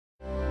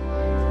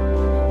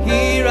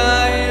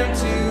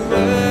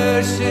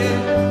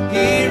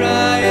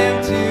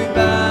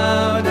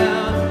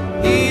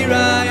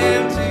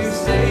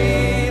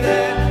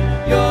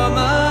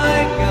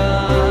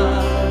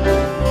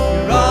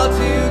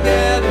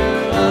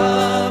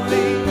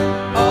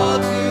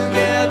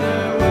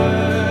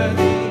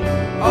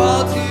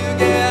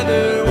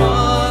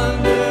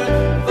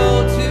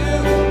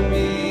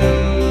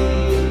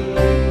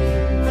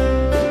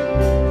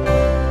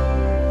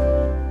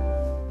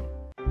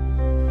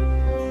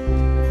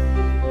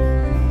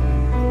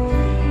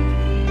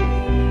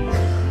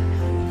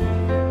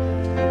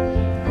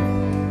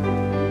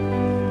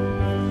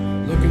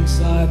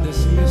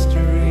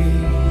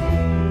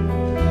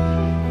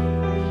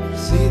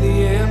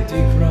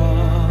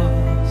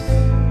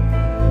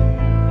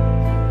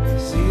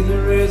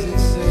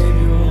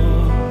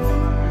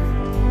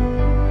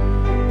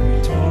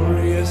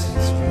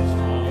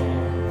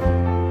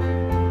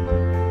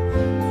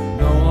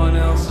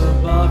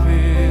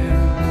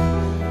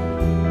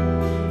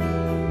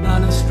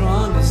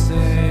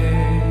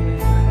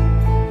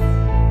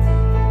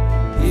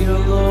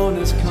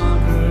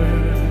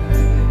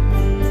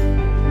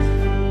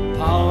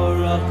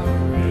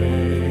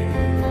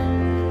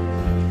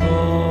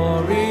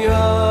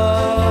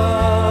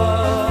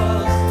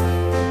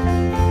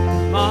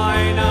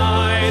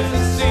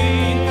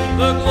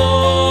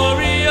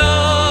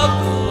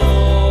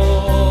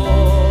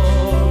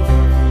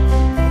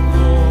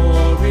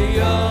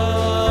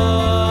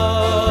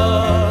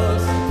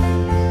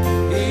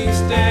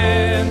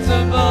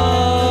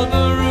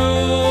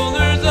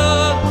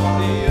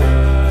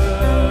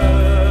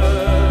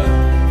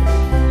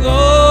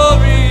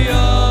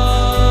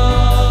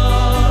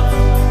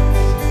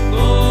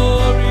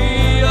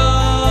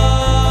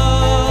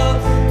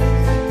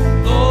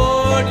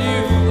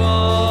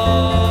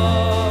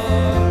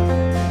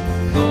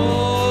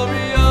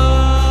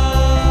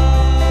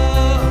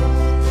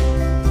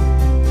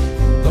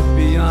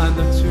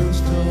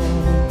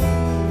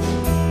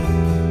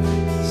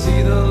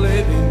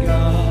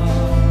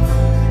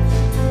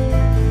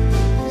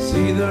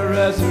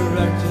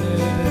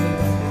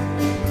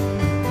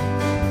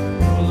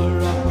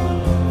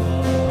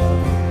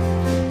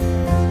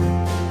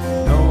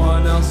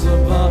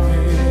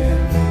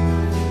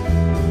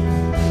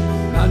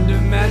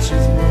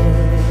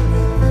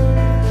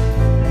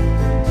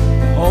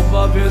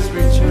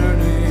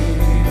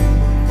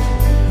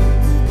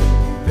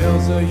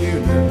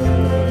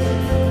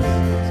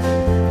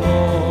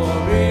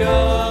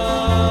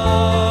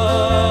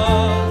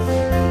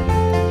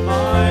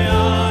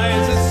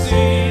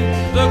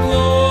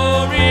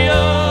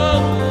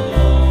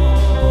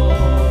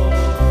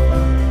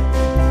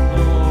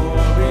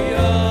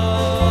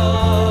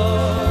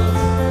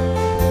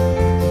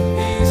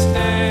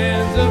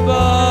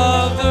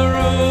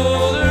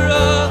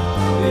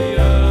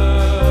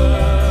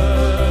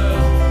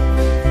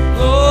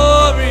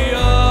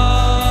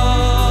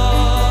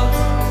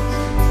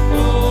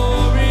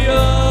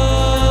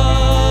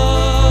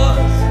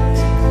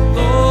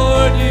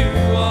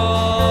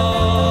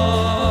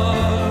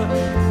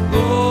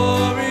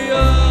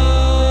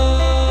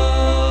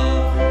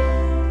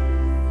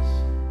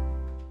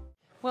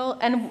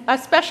A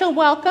special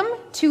welcome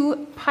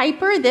to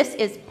Piper. This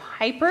is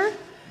Piper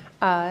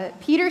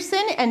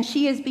Peterson, and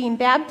she is being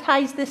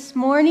baptized this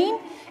morning.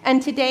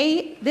 And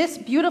today, this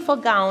beautiful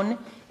gown,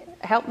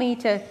 help me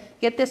to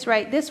get this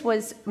right, this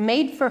was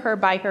made for her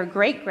by her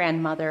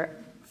great-grandmother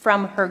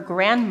from her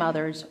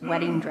grandmother's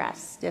wedding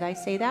dress. Did I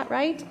say that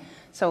right?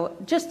 So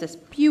just this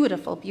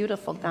beautiful,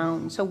 beautiful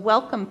gown. So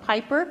welcome,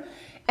 Piper.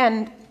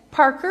 And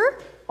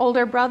Parker,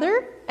 older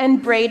brother,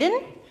 and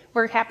Braden,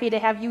 we're happy to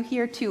have you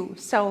here too.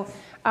 So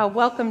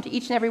welcome to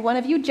each and every one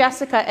of you.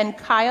 Jessica and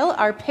Kyle,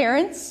 our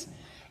parents,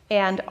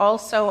 and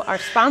also our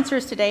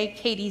sponsors today,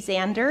 Katie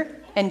Zander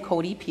and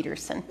Cody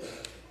Peterson.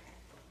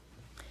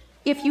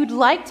 If you'd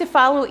like to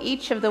follow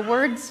each of the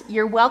words,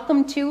 you're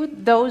welcome to.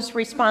 Those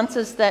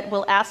responses that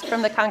we'll ask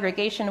from the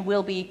congregation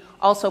will be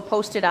also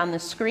posted on the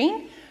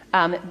screen.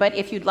 But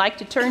if you'd like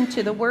to turn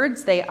to the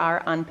words, they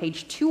are on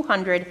page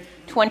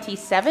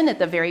 227 at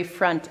the very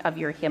front of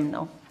your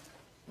hymnal.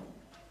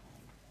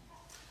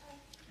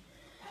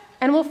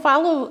 And we'll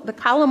follow the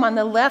column on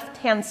the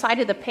left-hand side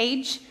of the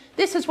page.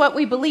 This is what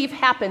we believe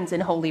happens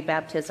in holy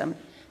baptism,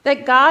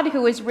 that God,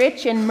 who is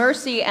rich in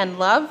mercy and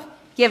love,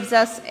 gives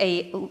us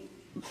a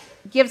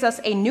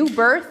new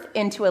birth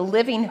into a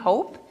living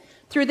hope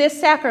through this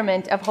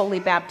sacrament of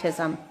holy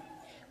baptism.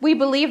 We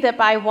believe that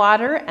by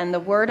water and the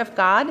word of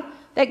God,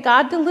 that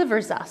God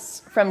delivers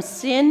us from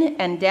sin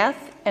and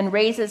death and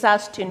raises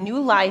us to new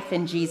life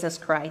in Jesus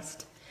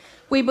Christ.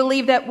 We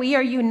believe that we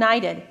are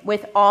united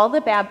with all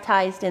the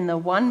baptized in the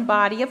one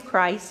body of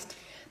Christ,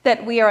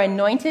 that we are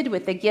anointed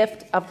with the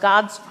gift of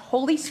God's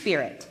Holy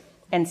Spirit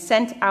and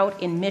sent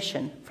out in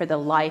mission for the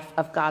life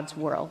of God's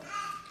world.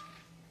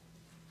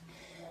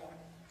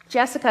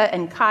 Jessica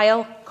and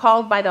Kyle,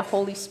 called by the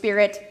Holy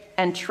Spirit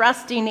and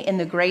trusting in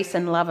the grace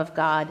and love of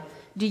God,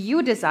 do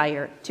you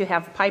desire to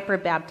have Piper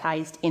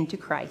baptized into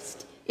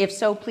Christ? If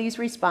so, please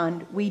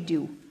respond, we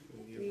do.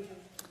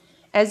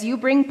 As you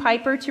bring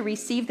Piper to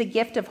receive the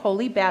gift of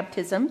holy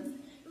baptism,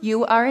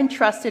 you are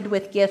entrusted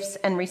with gifts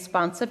and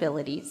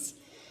responsibilities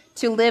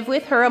to live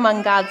with her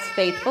among God's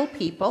faithful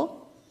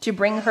people, to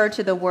bring her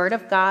to the Word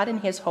of God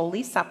and His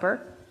Holy Supper,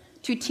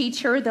 to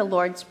teach her the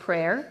Lord's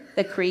Prayer,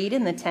 the Creed,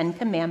 and the Ten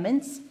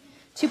Commandments,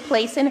 to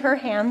place in her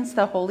hands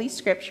the Holy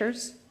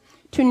Scriptures,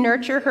 to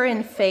nurture her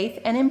in faith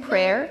and in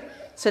prayer,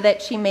 so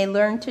that she may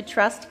learn to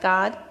trust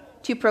God,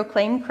 to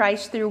proclaim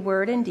Christ through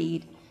word and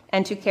deed,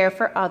 and to care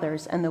for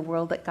others and the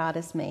world that God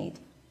has made,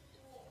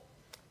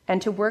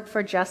 and to work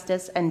for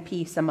justice and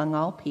peace among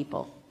all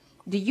people.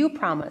 Do you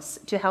promise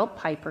to help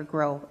Piper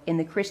grow in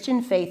the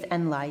Christian faith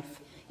and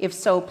life? If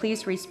so,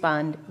 please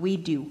respond, we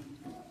do.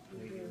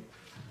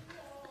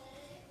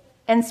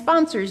 And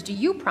sponsors, do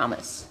you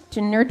promise to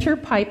nurture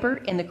Piper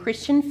in the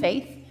Christian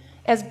faith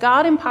as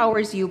God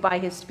empowers you by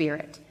His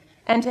Spirit,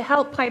 and to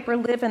help Piper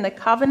live in the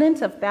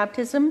covenant of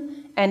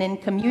baptism and in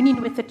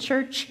communion with the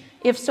church?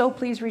 If so,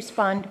 please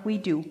respond, we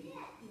do.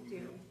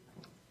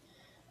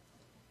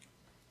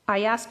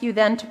 I ask you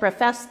then to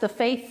profess the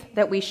faith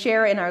that we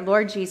share in our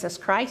Lord Jesus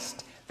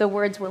Christ. The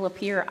words will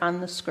appear on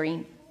the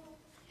screen.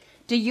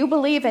 Do you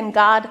believe in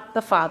God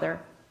the Father?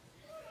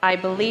 I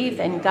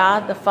believe in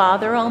God the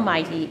Father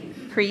Almighty,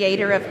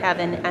 creator of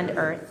heaven and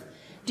earth.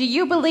 Do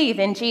you believe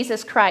in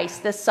Jesus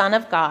Christ, the Son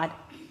of God?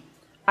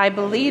 I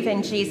believe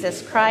in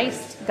Jesus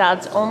Christ,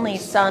 God's only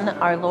Son,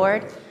 our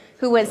Lord,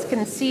 who was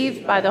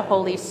conceived by the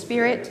Holy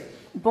Spirit,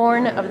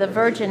 born of the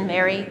Virgin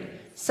Mary,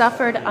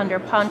 suffered under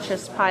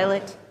Pontius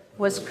Pilate,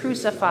 was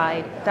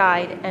crucified,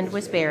 died, and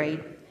was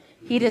buried.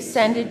 He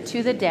descended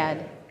to the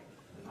dead.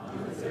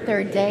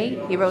 Third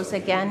day, he rose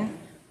again,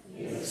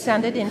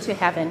 ascended into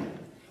heaven.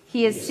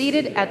 He is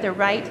seated at the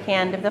right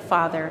hand of the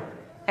Father,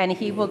 and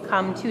he will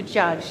come to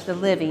judge the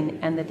living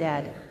and the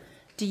dead.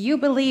 Do you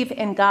believe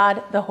in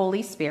God, the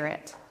Holy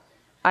Spirit?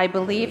 I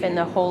believe in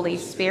the Holy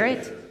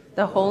Spirit,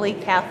 the Holy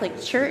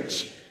Catholic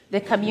Church,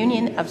 the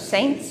communion of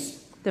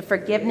saints, the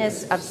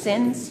forgiveness of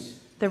sins,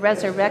 the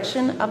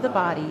resurrection of the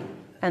body,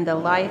 and the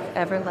life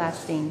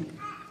everlasting.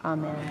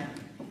 Amen.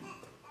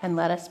 And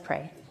let us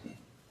pray.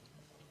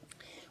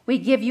 We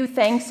give you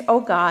thanks, O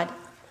God,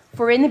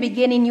 for in the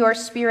beginning your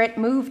Spirit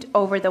moved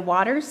over the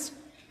waters,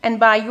 and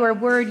by your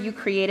word you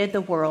created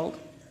the world,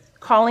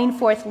 calling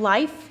forth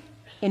life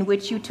in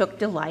which you took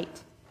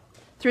delight.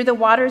 Through the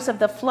waters of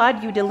the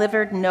flood you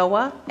delivered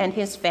Noah and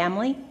his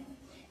family,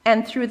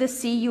 and through the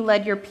sea you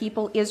led your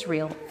people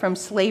Israel from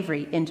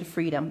slavery into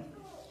freedom.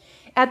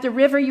 At the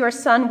river your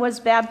son was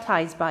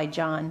baptized by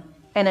John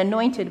and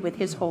anointed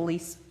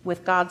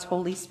with God's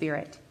Holy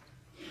Spirit.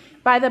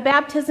 By the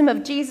baptism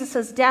of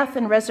Jesus' death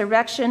and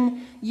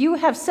resurrection, you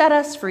have set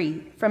us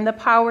free from the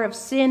power of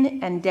sin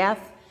and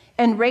death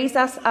and raised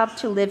us up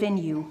to live in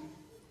you.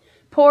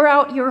 Pour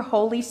out your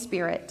Holy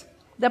Spirit,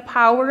 the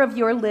power of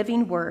your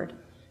living word,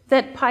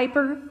 that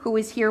Piper, who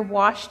is here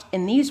washed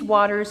in these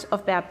waters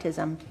of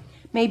baptism,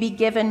 may be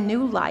given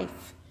new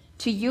life.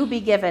 To you be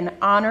given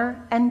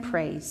honor and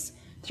praise,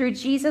 through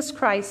Jesus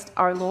Christ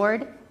our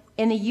Lord,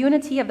 in the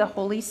unity of the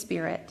Holy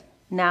Spirit,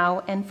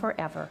 now and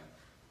forever.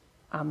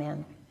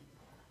 Amen.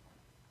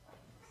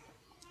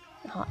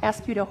 I'll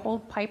ask you to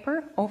hold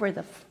Piper over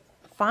the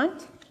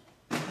font.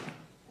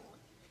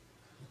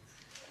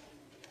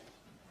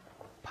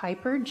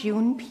 Piper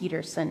June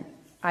Peterson,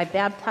 I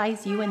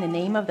baptize you in the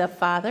name of the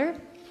Father,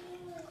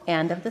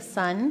 and of the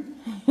Son,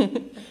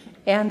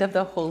 and of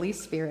the Holy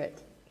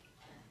Spirit.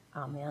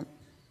 Amen.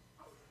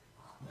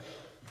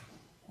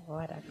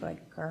 What a good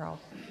girl.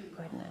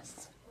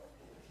 Goodness.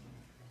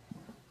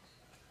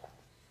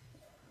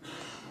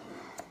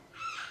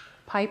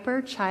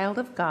 Piper, child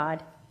of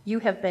God, you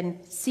have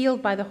been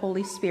sealed by the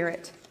Holy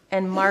Spirit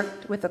and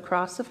marked with the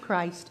cross of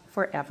Christ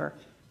forever.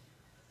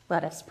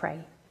 Let us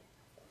pray.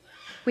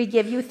 We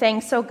give you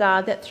thanks, O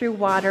God, that through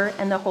water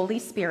and the Holy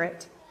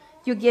Spirit,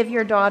 you give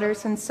your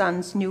daughters and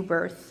sons new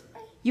birth.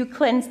 You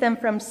cleanse them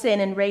from sin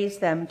and raise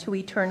them to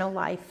eternal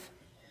life.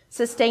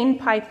 Sustain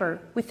Piper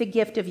with the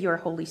gift of your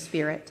Holy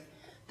Spirit,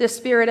 the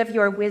spirit of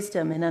your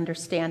wisdom and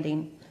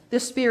understanding, the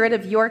spirit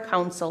of your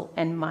counsel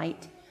and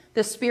might,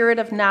 the spirit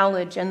of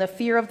knowledge and the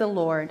fear of the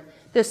Lord,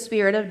 the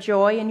spirit of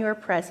joy in your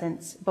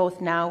presence,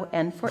 both now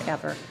and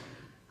forever.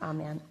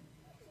 Amen.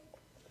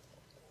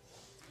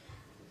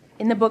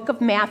 In the book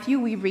of Matthew,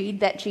 we read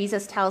that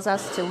Jesus tells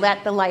us to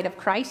let the light of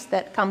Christ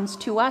that comes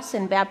to us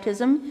in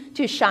baptism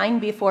to shine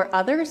before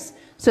others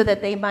so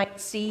that they might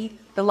see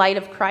the light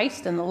of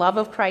Christ and the love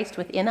of Christ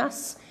within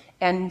us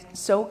and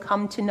so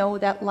come to know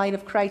that light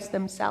of Christ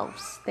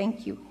themselves.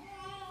 Thank you.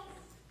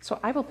 So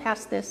I will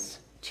pass this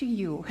to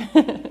you.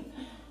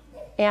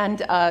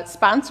 And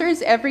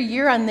sponsors, every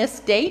year on this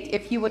date,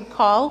 if you would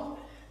call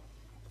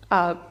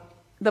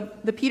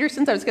the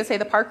Petersons, I was going to say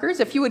the Parkers,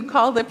 if you would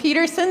call the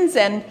Petersons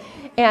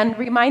and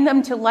remind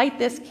them to light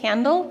this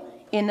candle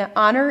in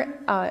honor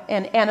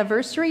and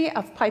anniversary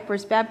of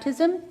Piper's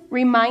baptism.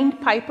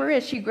 Remind Piper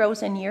as she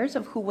grows in years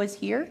of who was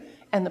here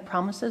and the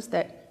promises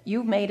that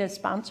you made as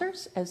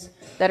sponsors,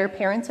 that her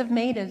parents have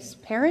made as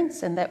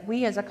parents, and that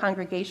we as a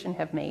congregation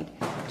have made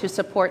to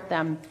support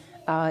them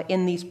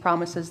in these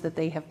promises that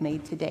they have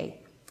made today.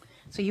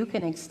 So you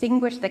can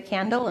extinguish the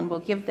candle, and we'll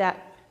give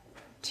that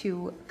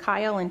to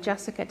Kyle and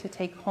Jessica to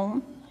take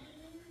home.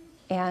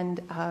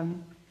 And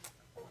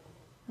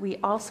we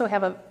also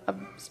have a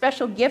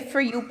special gift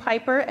for you,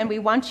 Piper, and we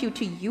want you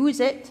to use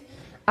it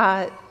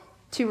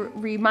to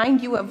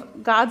remind you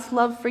of God's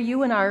love for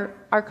you and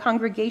our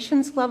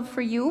congregation's love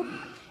for you.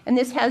 And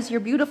this has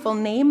your beautiful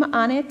name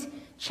on it,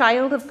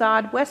 Child of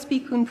God, Westby,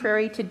 Coon,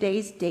 Prairie,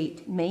 today's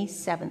date, May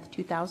 7th,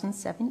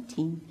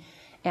 2017.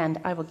 And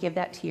I will give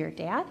that to your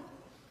dad,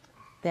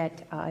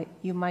 that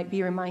you might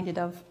be reminded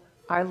of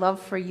our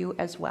love for you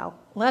as well.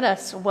 Let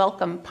us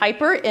welcome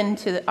Piper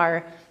into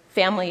our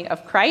family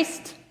of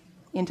Christ,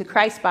 into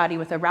Christ's body,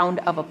 with a round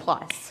of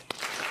applause.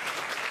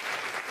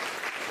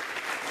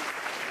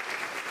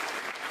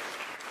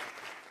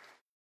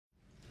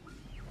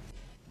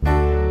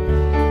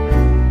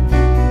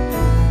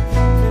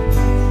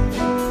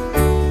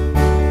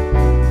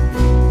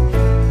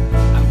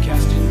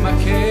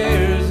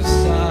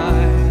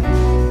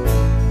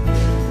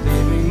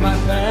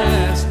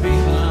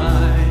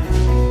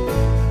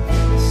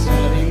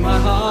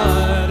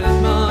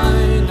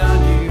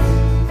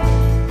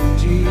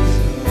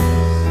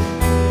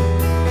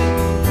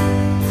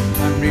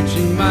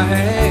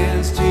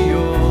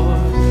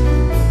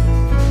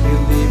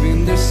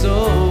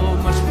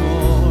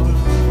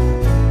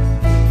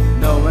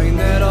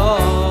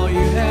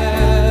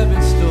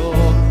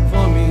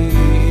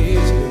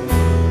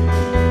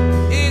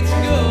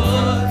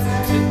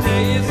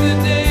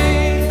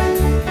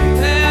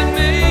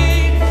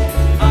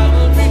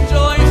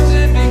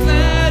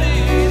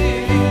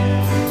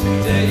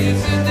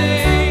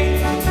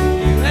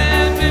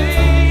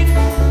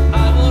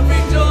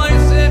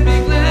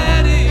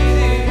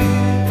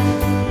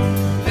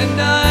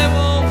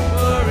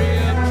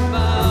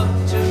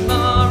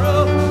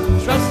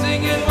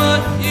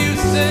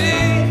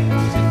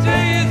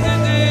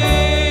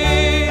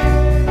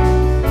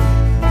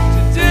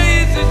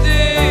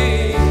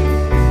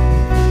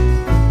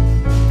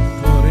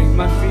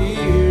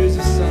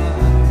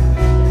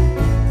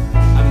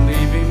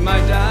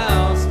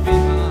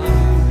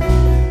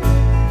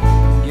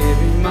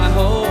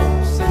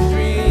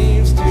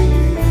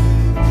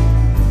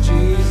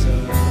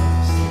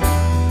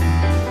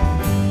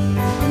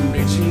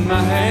 my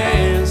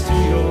hands to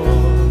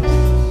yours,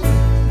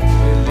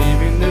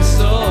 believing there's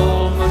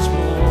so much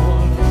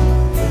more,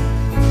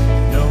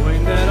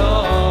 knowing that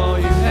all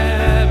you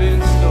have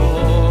in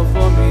store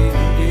for me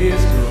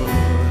is good.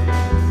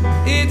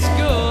 It's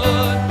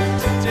good.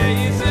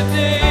 Today is the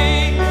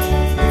day you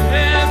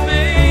have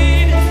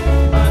made.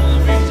 I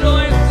will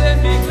rejoice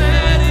and be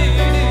glad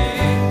in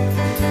it.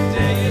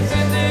 Today is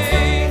the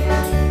day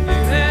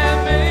you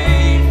have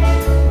made.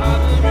 I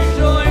will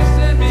rejoice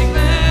and be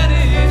glad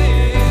in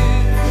it.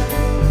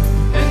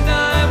 And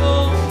I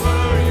won't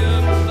worry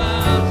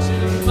about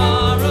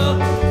tomorrow,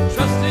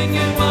 trusting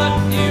in what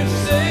you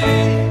say.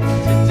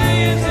 Today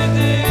is the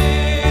day.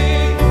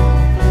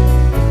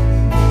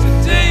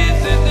 Today is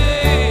the day.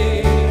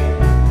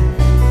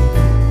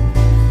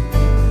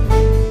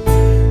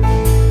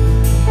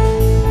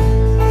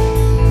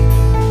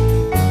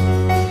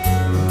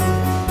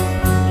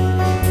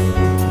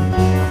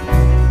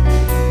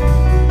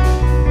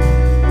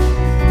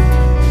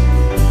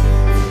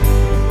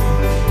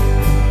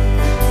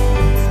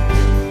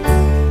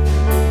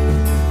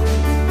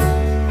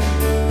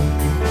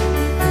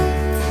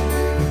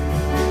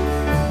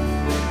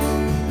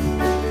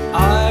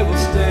 I will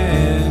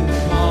stand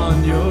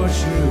upon your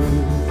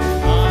truth.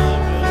 I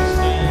will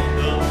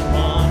stand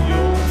upon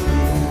your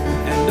truth.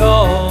 And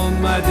all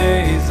my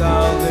days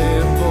I'll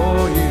live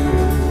for you.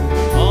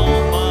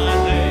 All my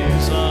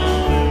days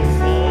I'll live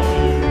for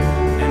you.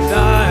 And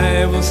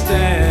I will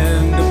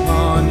stand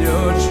upon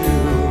your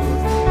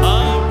truth.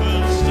 I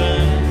will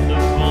stand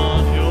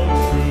upon your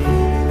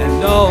truth.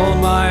 And all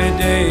my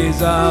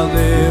days I'll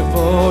live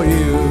for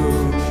you.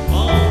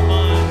 All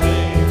my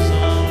days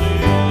I'll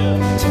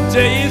live.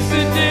 Today is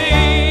the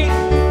day you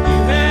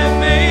have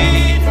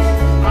made.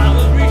 I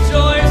will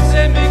rejoice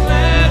and be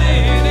glad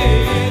in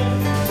it.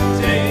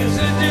 Today is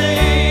the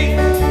day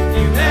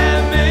you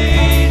have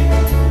made.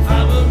 I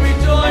will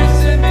rejoice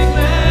and be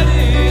glad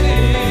in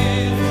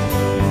it.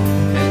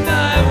 And I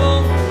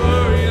won't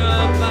worry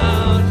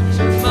about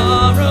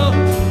tomorrow,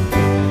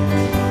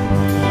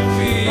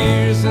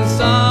 fears and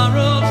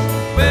sorrows.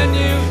 When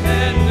you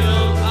had no,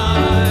 I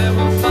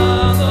will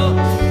follow,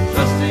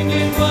 trusting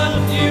in what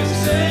you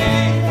say.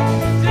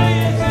 Today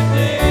is the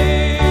day.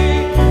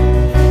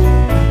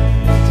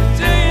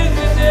 Today is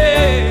the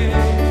day.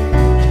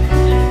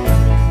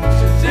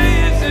 Today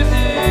is the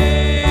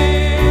day.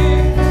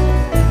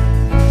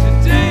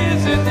 Today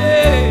is the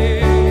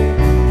day.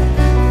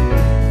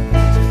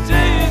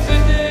 Today is the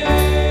day.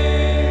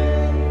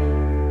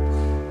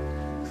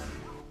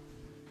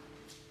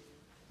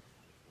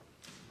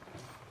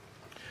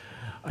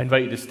 I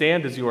invite you to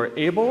stand as you are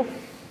able.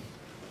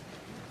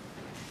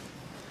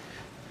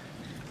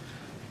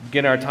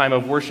 Begin our time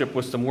of worship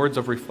with some words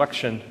of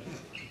reflection.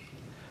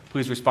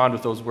 Please respond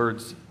with those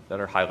words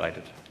that are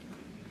highlighted.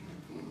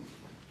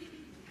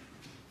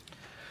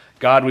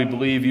 God, we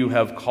believe you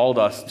have called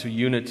us to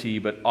unity,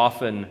 but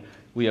often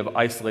we have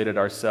isolated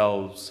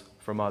ourselves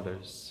from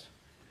others.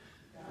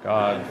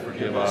 God,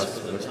 forgive us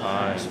for the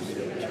times we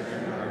have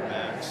turned our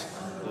backs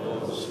on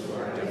those who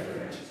are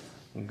different.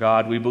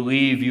 God, we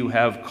believe you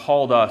have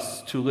called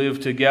us to live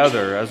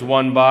together as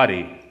one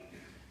body.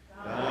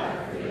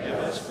 God, forgive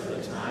us for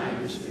the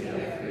times we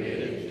have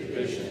created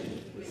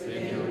division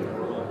within your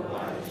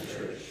worldwide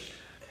church.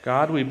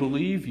 God, we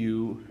believe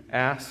you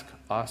ask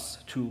us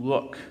to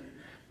look,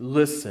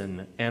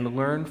 listen, and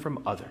learn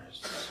from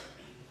others.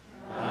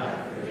 God,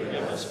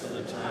 forgive us for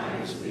the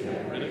times we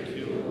have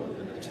ridiculed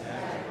and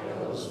attacked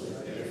those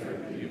with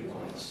different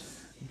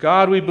viewpoints.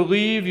 God, we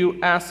believe you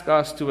ask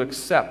us to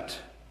accept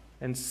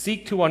and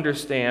seek to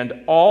understand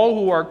all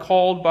who are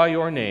called by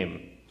your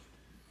name.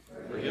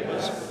 Forgive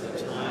us for the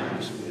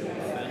times we have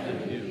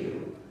offended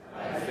you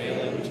by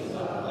failing to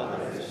love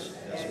others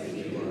as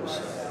we do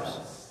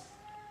ourselves.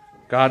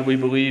 God, we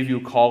believe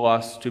you call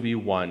us to be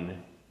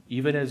one,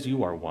 even as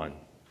you are one.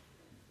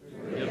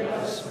 Forgive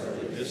us for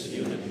the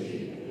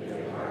disunity we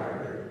have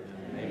harbored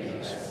and make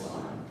us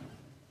one.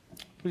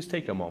 Please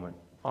take a moment.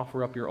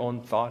 Offer up your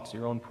own thoughts,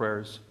 your own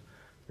prayers,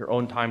 your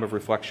own time of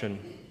reflection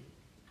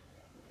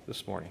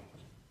this morning.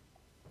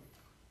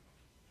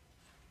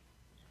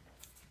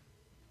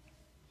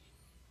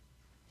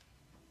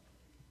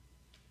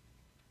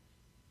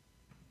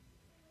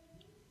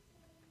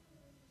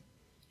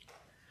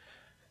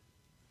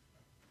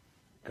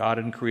 God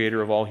and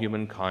creator of all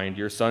humankind,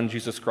 your Son,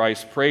 Jesus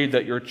Christ, prayed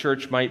that your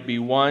church might be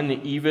one,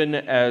 even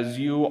as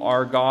you,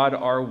 our God,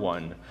 are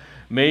one.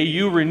 May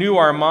you renew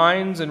our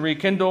minds and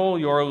rekindle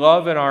your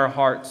love in our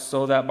hearts,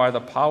 so that by the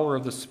power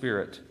of the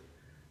Spirit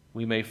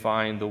we may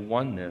find the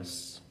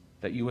oneness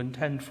that you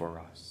intend for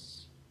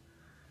us.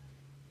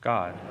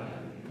 God,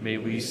 may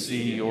we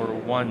see your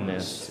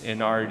oneness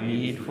in our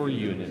need for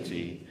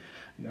unity.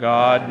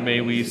 God,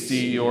 may we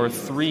see your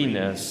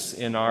threeness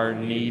in our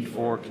need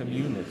for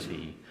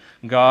community.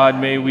 God,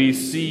 may we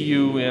see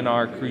you in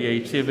our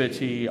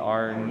creativity,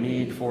 our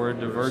need for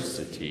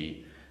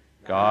diversity.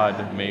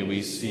 God, may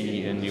we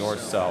see in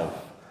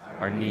yourself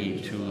our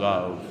need to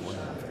love one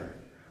another.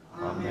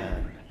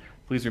 Amen.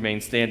 Please remain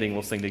standing.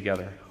 We'll sing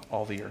together,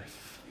 All the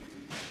Earth.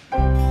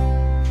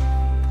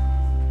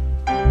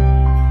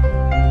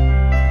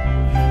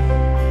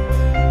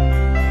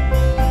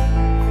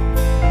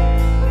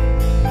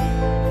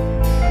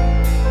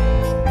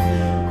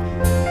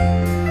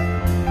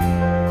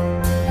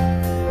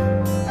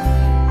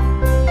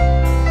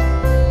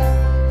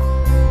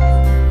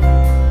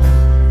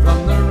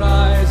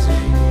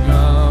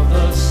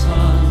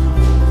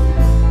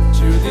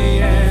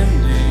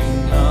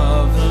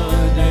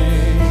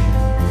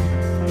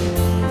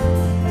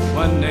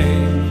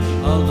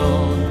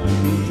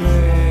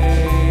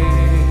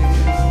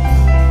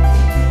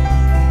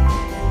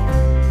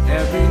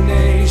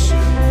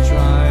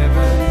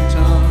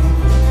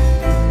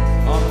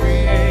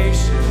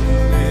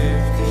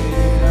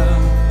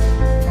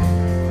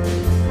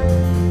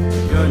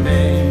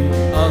 name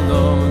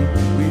alone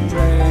we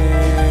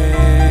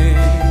pray.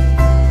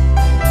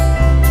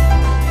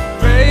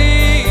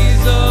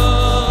 Praise the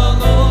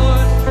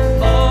Lord,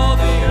 all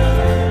the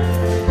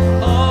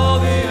earth, all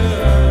the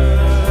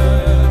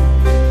earth.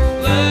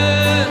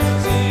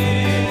 Bless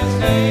His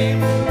name,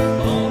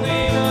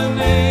 only one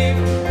name,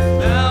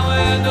 now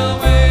and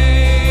always.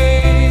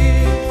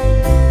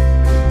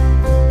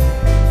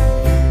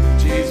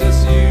 Jesus,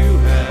 you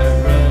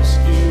have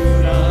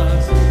rescued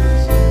us.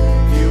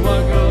 You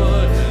are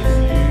good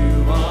and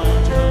you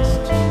are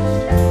just.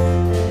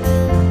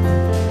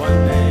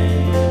 One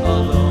name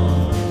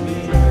alone we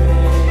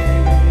praise.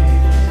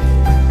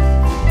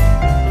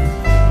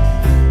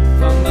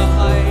 From the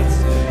heights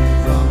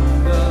and from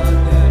the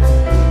depths,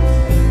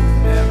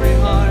 every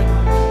heart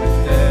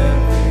and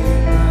every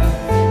breath,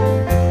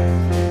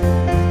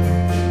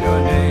 your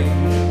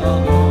name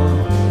alone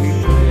we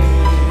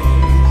praise.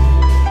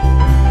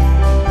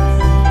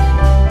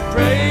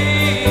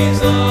 Praise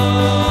the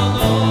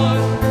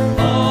Lord,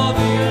 all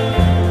the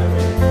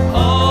earth,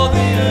 all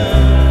the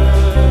earth.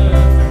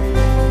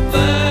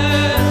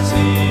 Bless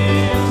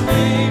His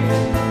name,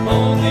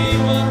 only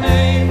one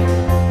name,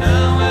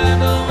 now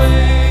and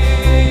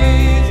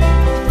always.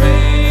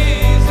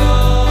 Praise the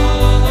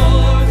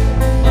Lord,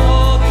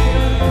 all the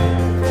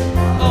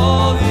earth,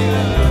 all the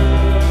earth.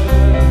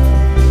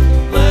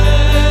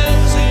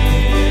 Bless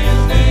His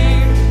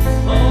name,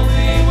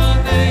 only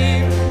one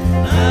name,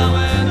 now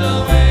and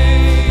always.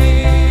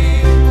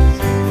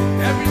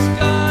 Every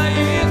sky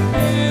is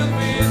filled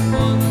with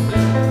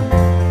wonder,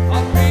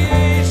 all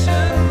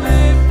creation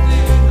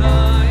lifted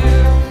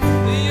higher.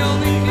 The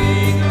only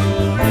King who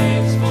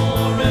reigns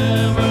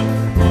forever,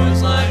 who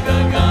is like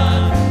a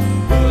God,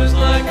 who is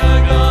like a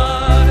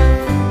God.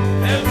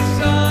 Every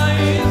sky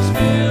is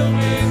filled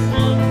with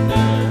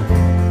wonder,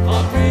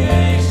 all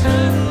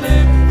creation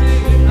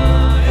lifted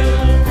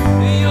higher.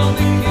 The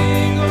only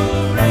King who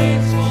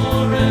reigns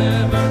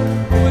forever,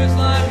 who is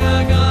like a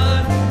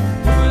God,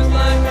 who is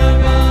like a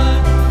God.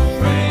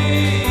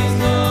 Praise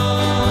the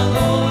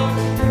Lord,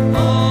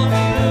 all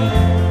the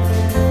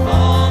earth,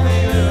 all the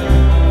earth.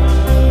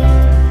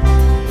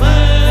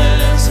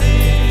 Bless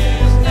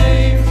His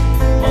name,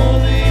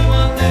 only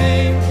one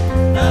name,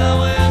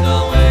 now and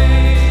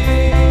always.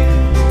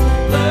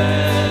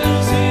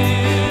 Bless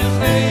His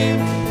name,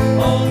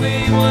 only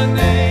one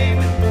name,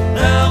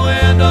 now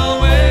and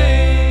always.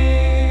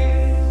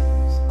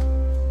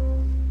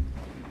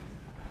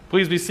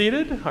 Please be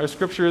seated. Our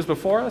scripture is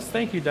before us.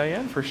 Thank you,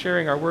 Diane, for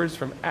sharing our words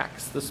from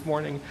Acts this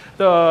morning.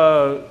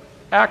 The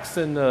Acts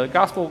and the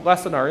gospel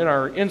lesson are in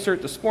our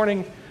insert this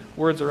morning.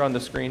 Words are on the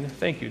screen.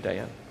 Thank you,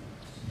 Diane.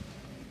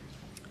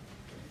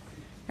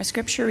 Our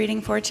scripture reading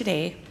for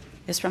today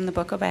is from the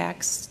book of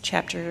Acts,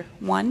 chapter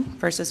 1,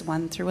 verses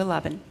 1 through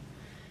 11.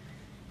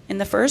 In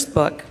the first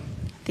book,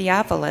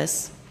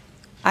 Theophilus,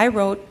 I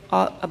wrote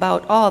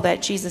about all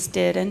that Jesus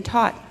did and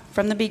taught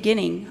from the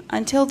beginning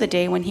until the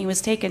day when he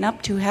was taken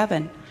up to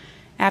heaven,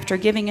 after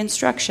giving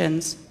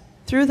instructions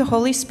through the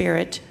Holy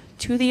Spirit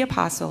to the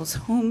apostles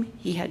whom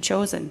he had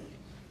chosen.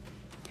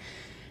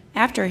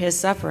 After his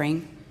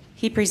suffering,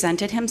 he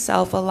presented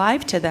himself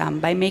alive to them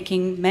by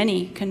making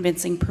many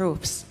convincing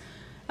proofs,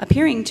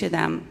 appearing to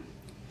them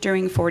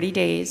during 40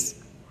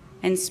 days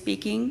and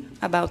speaking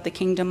about the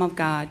kingdom of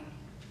God.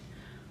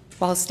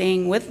 While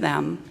staying with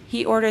them,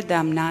 he ordered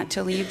them not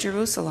to leave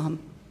Jerusalem,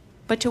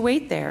 but to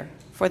wait there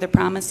for the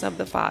promise of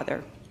the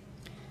Father.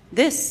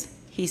 This,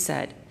 he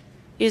said,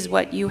 is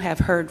what you have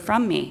heard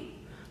from me.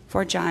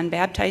 For John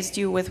baptized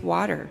you with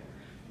water,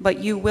 but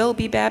you will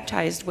be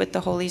baptized with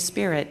the Holy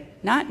Spirit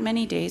not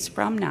many days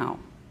from now.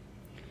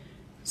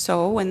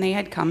 So when they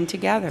had come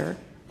together,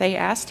 they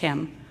asked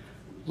him,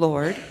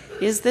 Lord,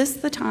 is this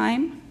the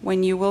time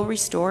when you will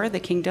restore the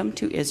kingdom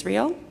to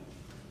Israel?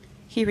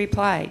 He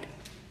replied,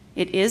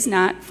 It is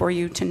not for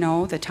you to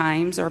know the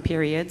times or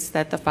periods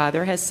that the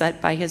Father has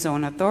set by his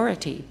own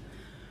authority,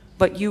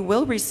 but you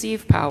will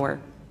receive power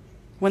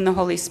when the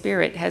Holy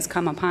Spirit has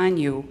come upon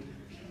you,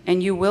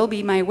 and you will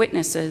be my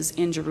witnesses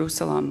in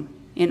Jerusalem,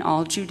 in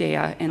all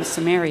Judea and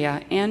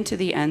Samaria, and to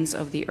the ends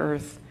of the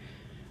earth.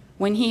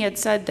 When he had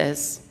said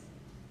this,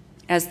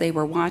 as they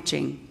were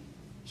watching,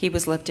 he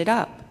was lifted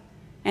up,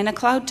 and a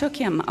cloud took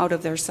him out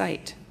of their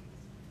sight.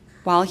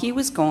 While he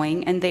was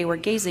going and they were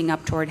gazing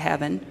up toward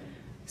heaven,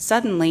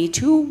 suddenly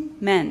 2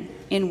 men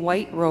in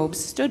white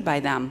robes stood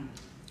by them.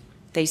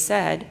 They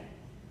said,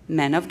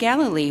 Men of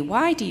Galilee,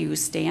 why do you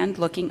stand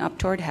looking up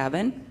toward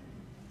heaven?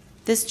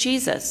 This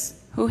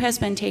Jesus, who has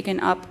been taken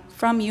up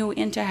from you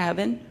into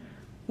heaven,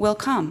 will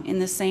come in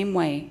the same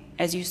way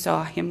as you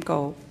saw him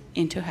go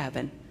into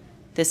heaven.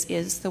 This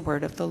is the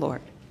word of the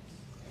Lord.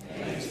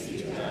 Thanks be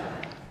to God.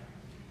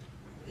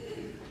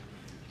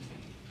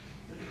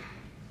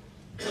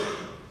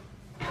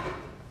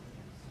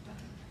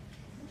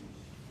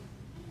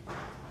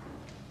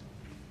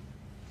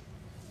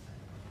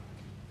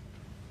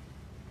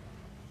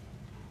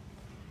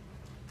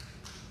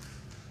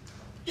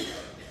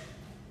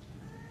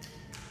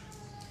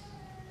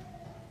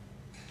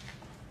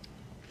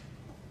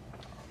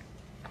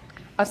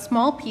 a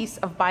small piece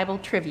of Bible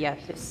trivia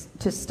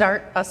to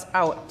start us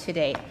out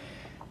today.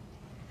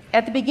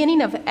 At the beginning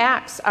of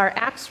Acts, our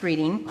Acts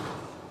reading,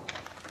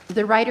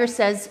 the writer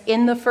says,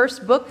 "In the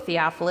first book,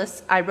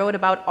 Theophilus, I wrote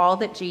about all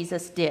that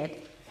Jesus did."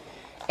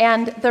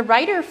 And the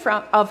writer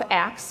of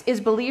Acts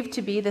is believed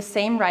to be the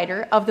same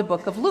writer of the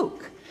book of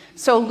Luke.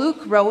 So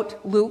Luke wrote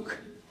Luke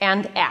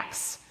and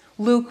Acts.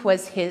 Luke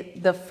was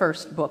the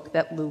first book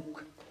that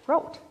Luke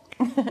wrote.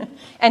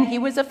 And he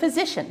was a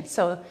physician.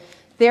 So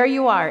there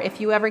you are.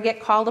 If you ever get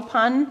called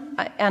upon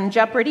on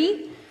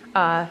Jeopardy,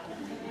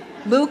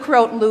 Luke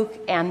wrote Luke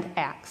and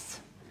Acts.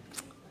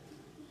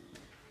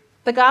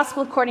 The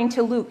Gospel according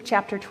to Luke,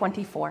 chapter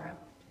 24.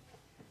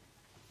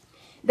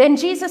 Then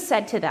Jesus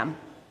said to them,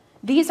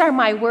 "These are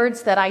my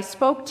words that I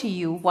spoke to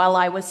you while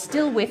I was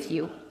still with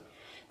you,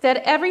 that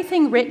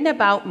everything written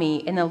about me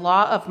in the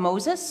law of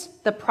Moses,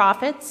 the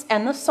prophets,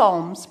 and the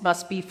Psalms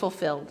must be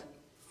fulfilled."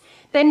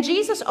 Then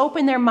Jesus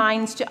opened their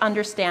minds to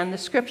understand the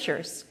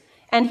scriptures,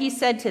 and he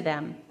said to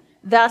them,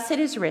 "Thus it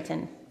is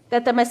written,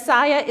 that the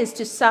Messiah is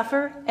to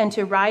suffer and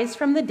to rise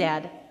from the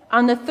dead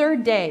on the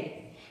third day,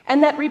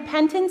 and that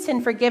repentance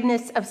and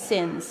forgiveness of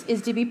sins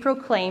is to be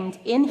proclaimed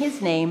in his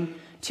name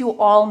to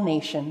all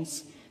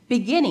nations,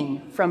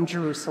 beginning from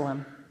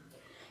Jerusalem.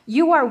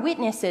 You are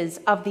witnesses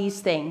of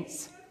these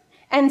things.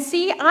 And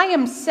see, I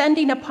am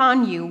sending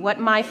upon you what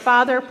my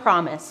Father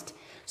promised.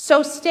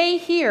 So stay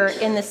here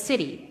in the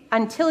city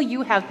until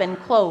you have been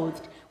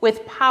clothed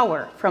with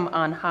power from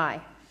on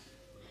high."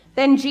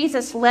 Then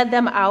Jesus led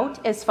them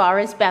out as far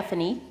as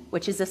Bethany,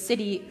 which is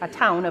a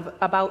town of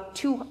about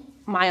 2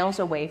 miles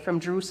away from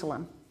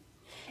Jerusalem.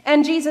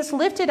 And Jesus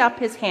lifted up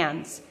his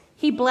hands.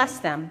 He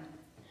blessed them.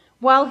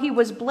 While he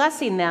was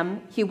blessing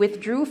them, he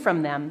withdrew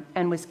from them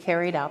and was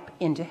carried up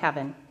into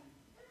heaven.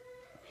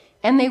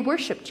 And they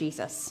worshiped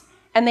Jesus,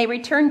 and they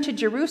returned to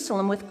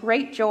Jerusalem with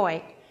great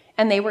joy,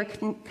 and they were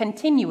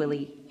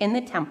continually in the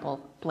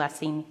temple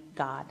blessing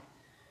God.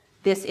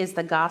 This is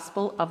the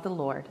gospel of the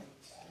Lord.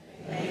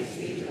 Thanks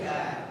be to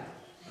God.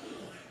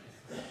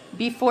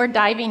 Before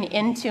diving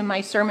into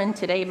my sermon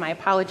today, my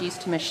apologies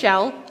to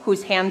Michelle,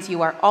 whose hands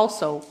you are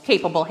also,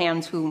 capable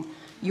hands whom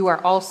you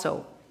are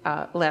also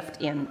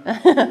left in,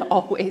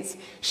 always.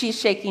 She's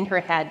shaking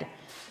her head.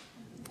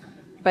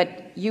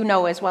 But you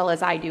know as well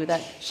as I do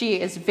that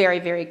she is very,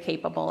 very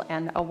capable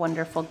and a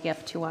wonderful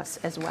gift to us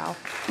as well.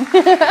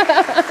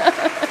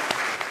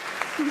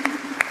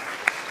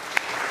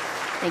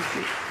 Thank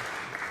you.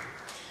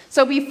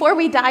 So before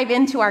we dive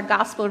into our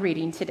gospel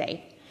reading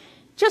today,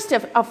 just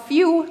a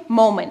few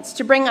moments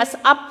to bring us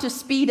up to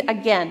speed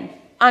again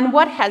on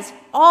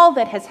all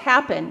that has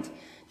happened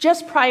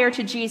just prior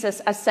to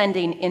Jesus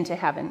ascending into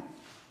heaven.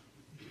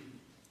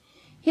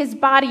 His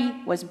body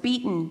was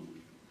beaten,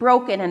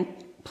 broken, and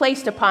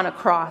placed upon a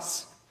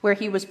cross where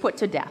he was put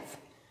to death.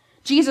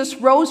 Jesus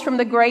rose from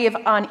the grave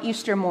on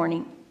Easter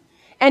morning.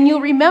 And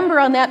you'll remember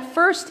on that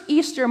first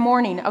Easter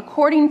morning,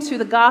 according to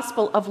the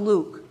Gospel of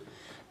Luke,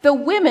 the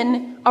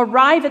women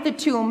arrive at the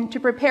tomb to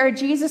prepare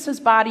Jesus'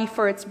 body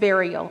for its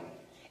burial,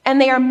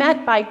 and they are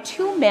met by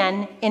 2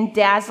 men in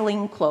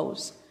dazzling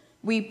clothes.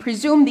 We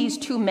presume these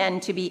 2 men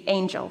to be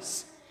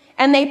angels.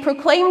 And they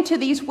proclaim to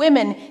these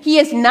women, "He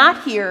is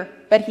not here,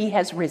 but he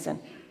has risen."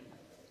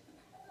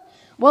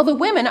 Well, the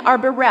women are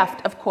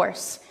bereft, of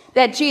course,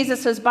 that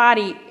Jesus'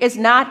 body is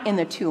not in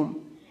the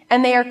tomb,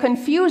 and they are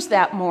confused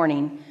that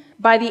morning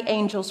by the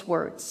angel's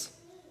words.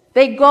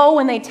 They go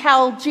and they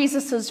tell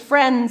Jesus'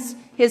 friends,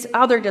 his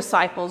other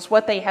disciples,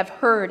 what they have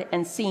heard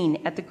and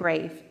seen at the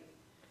grave.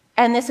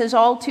 And this is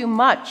all too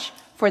much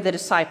for the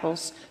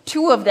disciples,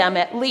 2 of them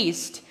at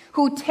least,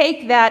 who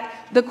take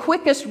the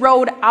quickest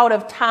road out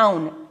of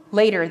town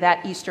later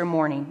that Easter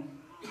morning.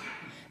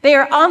 They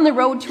are on the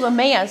road to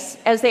Emmaus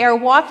as they are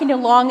walking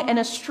along, and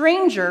a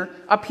stranger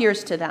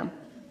appears to them.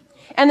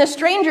 And the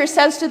stranger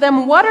says to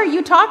them, "What are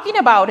you talking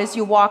about as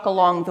you walk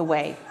along the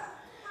way?"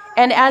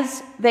 And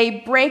as they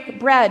break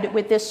bread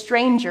with this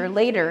stranger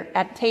later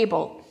at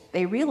table,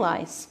 they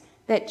realize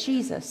that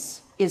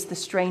Jesus is the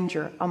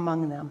stranger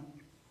among them.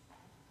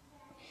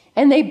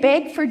 And they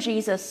beg for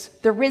Jesus,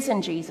 the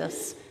risen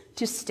Jesus,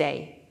 to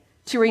stay,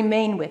 to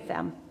remain with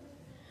them.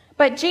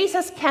 But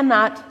Jesus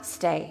cannot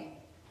stay.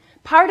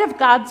 Part of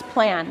God's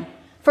plan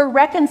for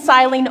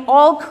reconciling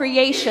all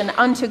creation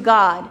unto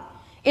God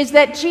is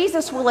that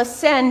Jesus will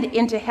ascend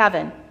into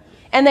heaven,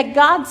 and that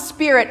God's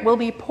Spirit will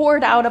be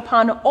poured out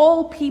upon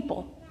all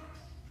people.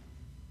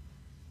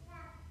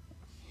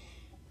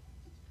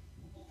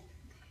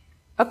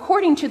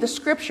 According to the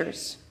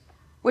scriptures,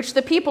 which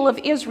the people of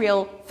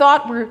Israel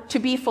thought were to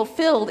be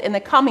fulfilled in the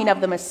coming of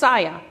the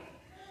Messiah,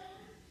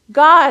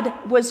 God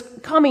was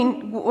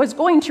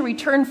going to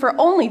return for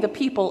only the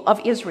people of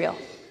Israel.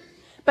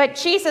 But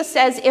Jesus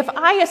says, "If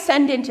I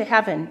ascend into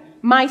heaven,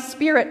 my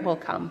Spirit will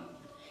come.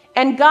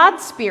 And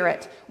God's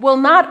Spirit will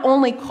not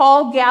only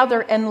call,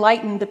 gather, and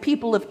enlighten the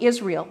people of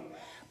Israel,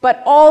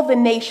 but all the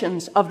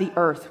nations of the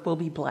earth will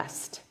be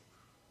blessed."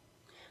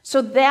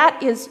 So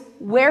that is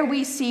where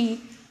we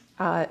see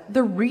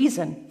the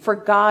reason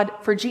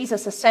for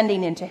Jesus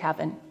ascending into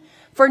heaven.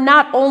 for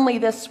not only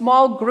this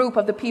small group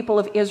of the people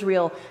of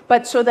Israel,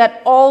 but so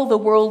that all the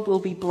world will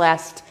be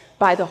blessed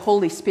by the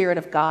Holy Spirit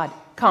of God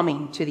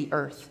coming to the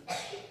earth.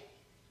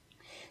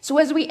 So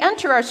as we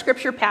enter our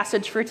scripture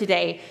passage for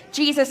today,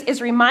 Jesus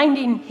is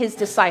reminding his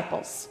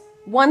disciples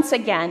once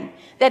again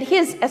that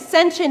his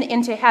ascension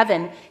into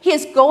heaven,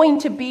 his going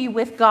to be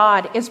with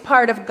God, is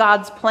part of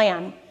God's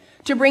plan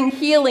to bring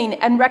healing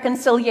and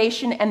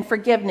reconciliation and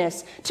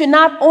forgiveness to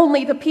not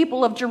only the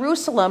people of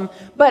Jerusalem,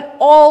 but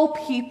all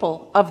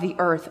people of the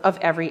earth of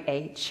every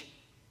age.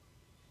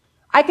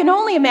 I can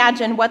only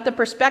imagine what the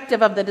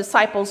perspective of the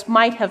disciples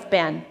might have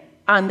been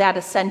on that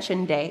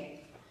ascension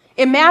day.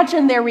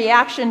 Imagine their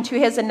reaction to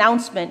his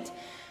announcement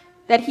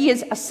that he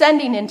is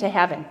ascending into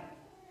heaven.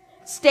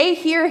 Stay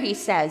here, he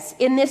says,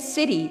 in this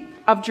city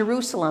of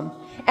Jerusalem,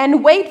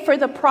 and wait for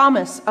the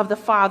promise of the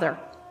Father.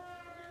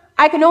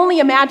 I can only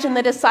imagine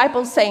the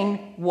disciples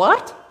saying,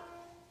 "What?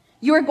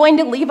 You are going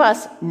to leave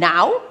us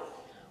now?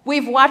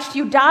 We've watched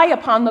you die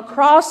upon the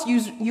cross.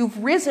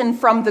 You've risen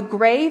from the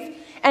grave,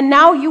 and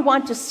now you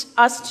want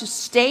us to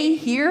stay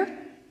here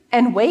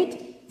and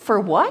wait for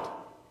what?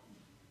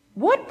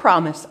 What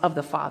promise of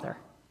the Father?"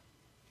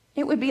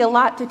 It would be a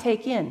lot to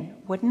take in,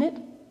 wouldn't it?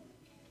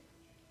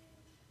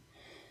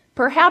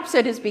 Perhaps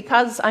it is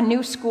because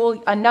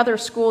another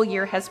school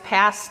year has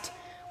passed.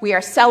 We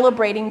are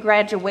celebrating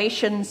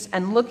graduations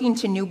and looking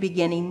to new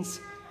beginnings.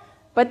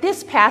 But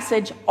this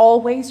passage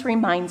always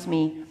reminds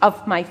me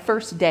of my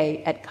first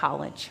day at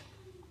college.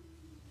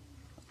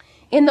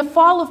 In the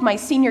fall of my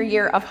senior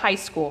year of high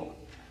school,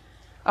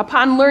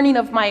 upon learning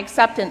of my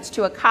acceptance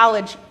to a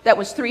college that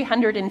was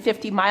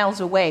 350 miles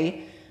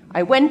away,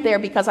 I went there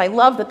because I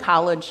loved the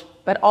college,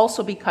 but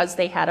also because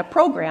they had a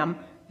program,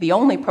 the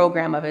only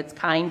program of its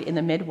kind in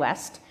the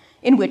Midwest,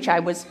 of which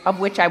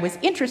I was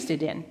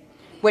interested in,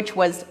 which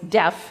was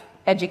deaf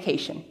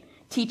education,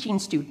 teaching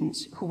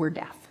students who were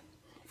deaf.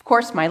 Of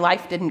course, my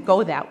life didn't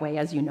go that way,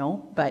 as you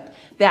know, but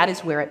that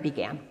is where it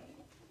began.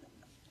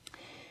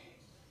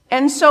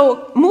 And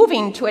so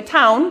moving to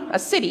a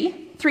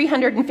city,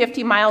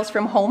 350 miles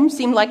from home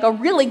seemed like a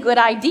really good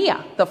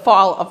idea the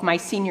fall of my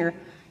senior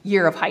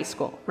year of high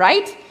school,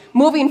 right?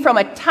 Moving from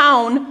a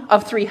town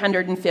of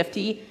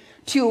 350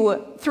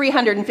 to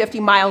 350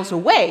 miles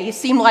away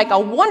seemed like a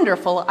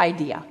wonderful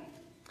idea.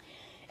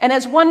 And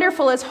as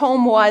wonderful as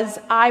home was,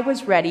 I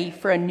was ready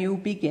for a new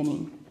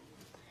beginning.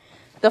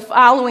 The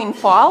following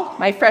fall,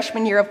 my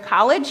freshman year of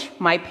college,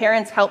 my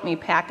parents helped me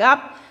pack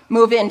up,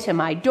 move into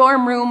my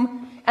dorm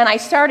room, and I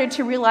started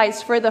to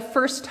realize for the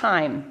first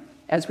time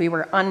as we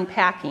were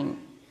unpacking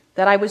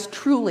that I was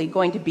truly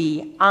going to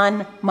be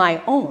on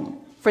my own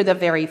for the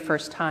very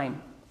first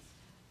time.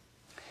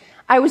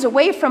 I was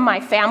away from my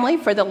family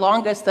for the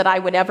longest that I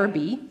would ever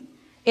be,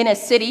 in a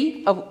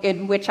city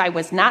in which I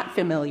was not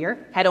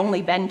familiar, had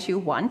only been to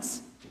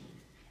once,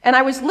 and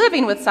I was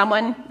living with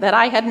someone that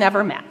I had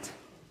never met.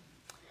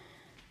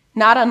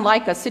 Not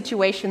unlike a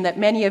situation that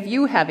many of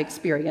you have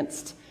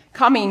experienced,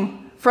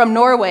 coming from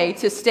Norway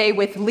to stay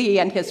with Lee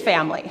and his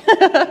family.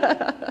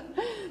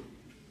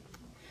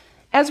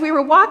 As I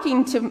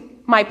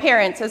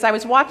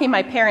was walking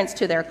my parents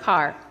to their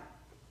car,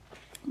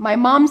 my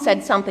mom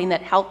said something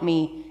that helped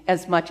me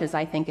as much as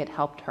I think it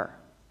helped her.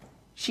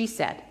 She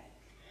said,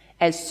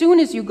 "As soon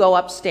as you go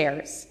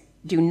upstairs,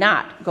 do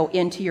not go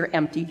into your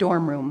empty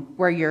dorm room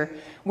where your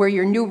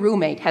new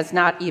roommate has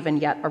not even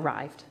yet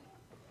arrived.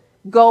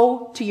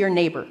 Go to your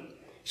neighbor.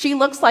 She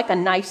looks like a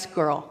nice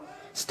girl.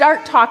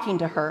 Start talking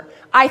to her.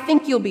 I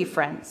think you'll be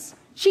friends.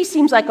 She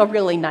seems like a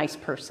really nice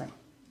person."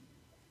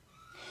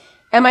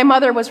 And my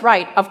mother was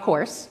right, of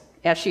course,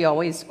 as she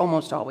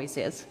almost always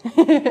is.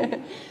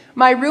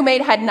 My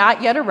roommate had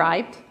not yet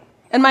arrived,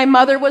 and my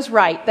mother was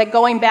right that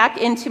going back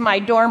into my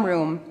dorm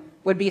room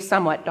would be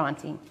somewhat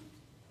daunting.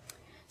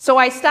 So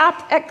I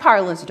stopped at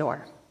Carla's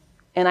door,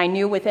 and I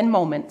knew within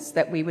moments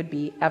that we would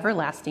be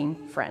everlasting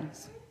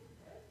friends.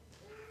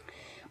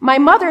 My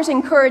mother's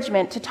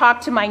encouragement to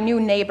talk to my new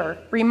neighbor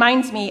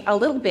reminds me a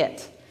little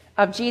bit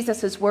of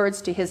Jesus'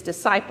 words to his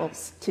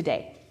disciples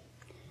today.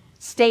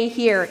 Stay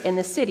here in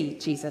the city,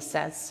 Jesus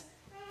says,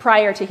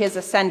 prior to his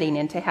ascending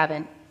into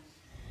heaven.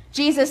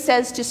 Jesus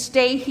says to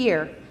stay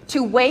here,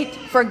 to wait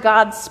for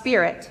God's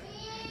Spirit,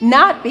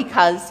 not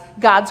because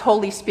God's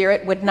Holy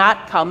Spirit would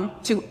not come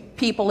to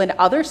people in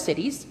other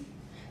cities,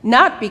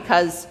 not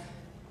because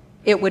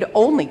it would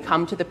only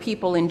come to the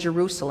people in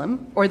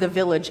Jerusalem or the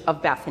village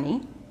of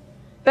Bethany,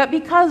 but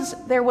because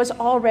there was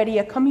already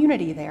a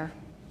community there.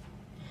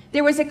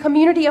 There was a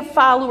community of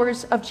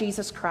followers of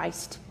Jesus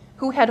Christ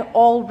who had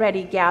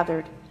already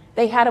gathered.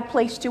 They had a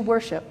place to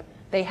worship.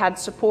 They had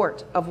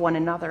support of one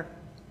another.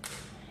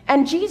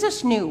 And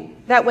Jesus knew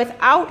that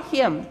without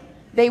him,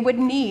 they would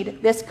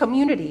need this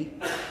community.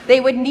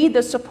 They would need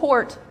the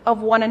support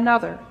of one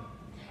another.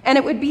 And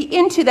it would be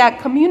into that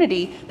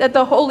community that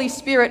the Holy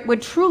Spirit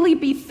would truly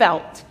be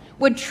felt,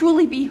 would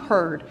truly be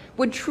heard,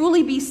 would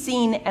truly be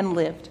seen and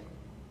lived.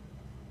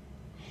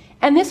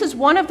 And this is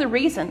one of the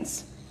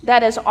reasons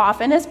that as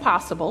often as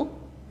possible,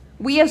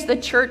 we as the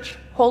church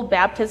hold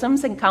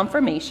baptisms and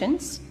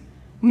confirmations,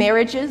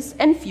 marriages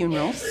and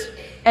funerals,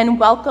 and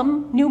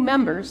welcome new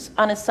members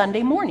on a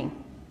Sunday morning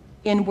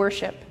in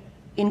worship,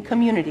 in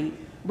community,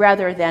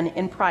 rather than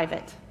in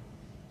private.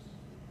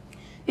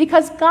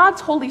 Because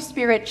God's Holy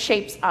Spirit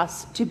shapes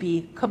us to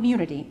be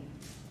community.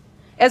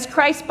 As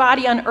Christ's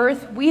body on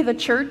earth, we, the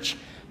church,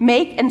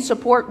 make and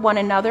support one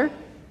another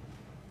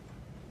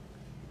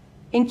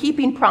in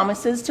keeping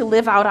promises to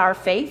live out our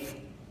faith.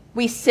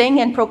 We sing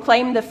and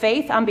proclaim the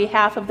faith on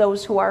behalf of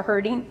those who are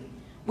hurting.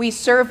 We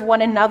serve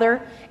one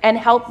another and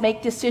help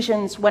make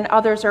decisions when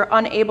others are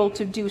unable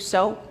to do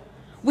so.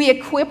 We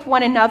equip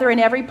one another in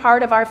every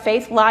part of our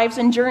faith lives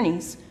and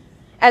journeys.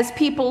 As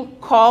people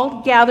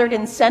called, gathered,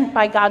 and sent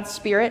by God's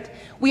Spirit,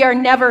 we are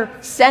never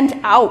sent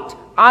out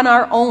on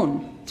our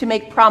own to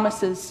make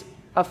promises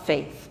of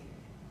faith.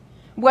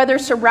 Whether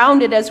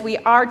surrounded as we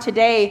are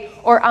today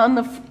or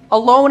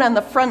alone on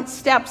the front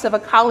steps of a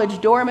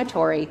college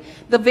dormitory,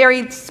 the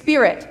very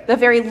Spirit, the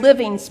very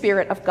living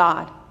Spirit of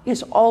God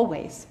is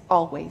always,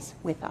 always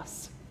with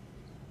us.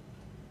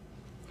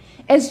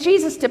 As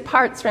Jesus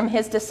departs from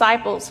his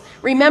disciples,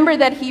 remember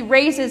that he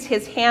raises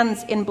his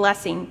hands in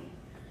blessing.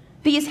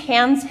 These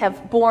hands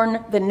have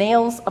borne the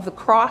nails of the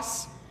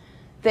cross.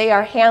 They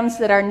are hands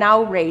that are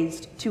now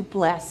raised to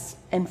bless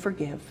and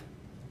forgive.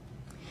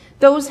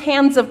 Those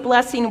hands of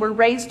blessing were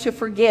raised to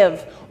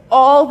forgive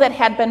all that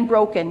had been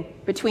broken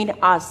between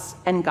us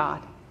and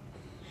God.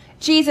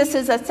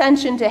 Jesus'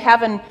 ascension to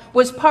heaven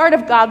was part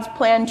of God's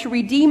plan to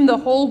redeem the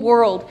whole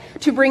world,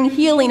 to bring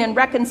healing and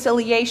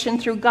reconciliation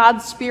through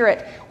God's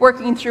Spirit,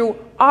 working through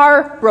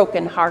our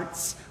broken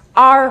hearts,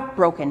 our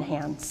broken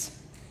hands,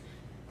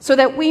 so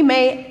that we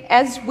may,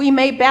 as we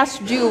may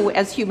best do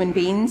as human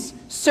beings,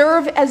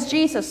 serve as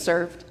Jesus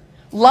served,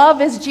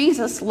 love as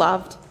Jesus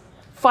loved,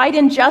 fight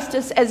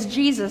injustice as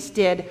Jesus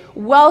did,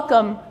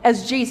 welcome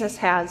as Jesus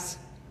has,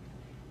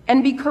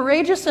 and be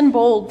courageous and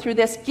bold through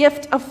this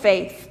gift of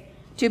faith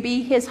to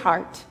be his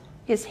heart,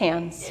 his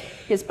hands,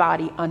 his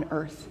body on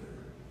earth.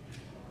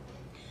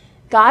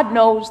 God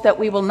knows that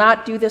we will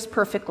not do this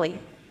perfectly.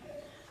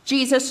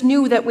 Jesus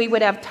knew that we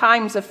would have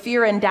times of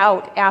fear and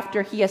doubt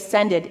after he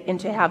ascended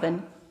into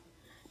heaven,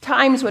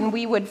 times when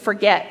we would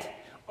forget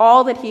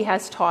all that he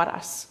has taught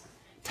us,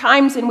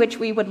 times in which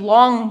we would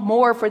long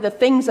more for the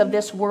things of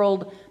this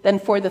world than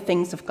for the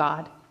things of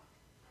God,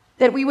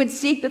 that we would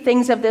seek the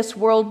things of this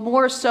world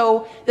more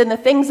so than the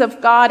things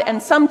of God,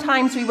 and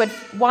sometimes we would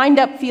wind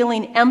up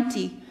feeling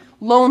empty,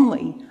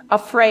 lonely,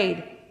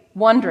 afraid,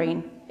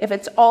 wondering if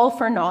it's all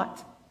for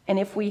naught and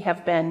if we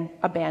have been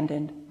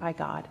abandoned by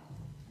God.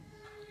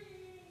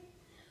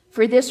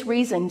 For this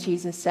reason,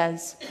 Jesus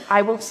says,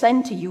 I will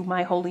send to you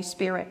my Holy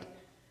Spirit,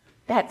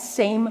 that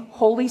same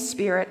Holy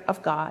Spirit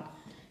of God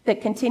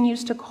that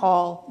continues to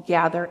call,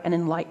 gather, and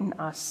enlighten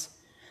us.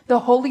 The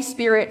Holy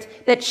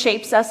Spirit that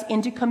shapes us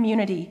into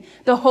community.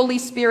 The Holy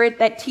Spirit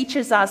that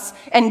teaches us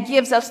and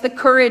gives us the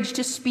courage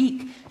to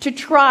speak, to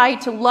try,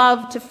 to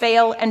love, to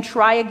fail, and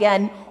try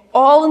again,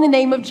 all in the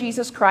name of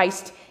Jesus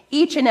Christ,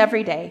 each and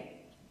every day.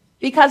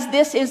 Because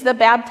this is the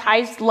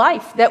baptized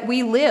life that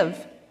we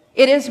live.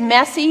 It is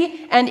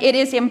messy and it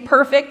is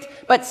imperfect,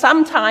 but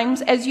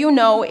sometimes, as you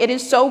know, it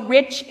is so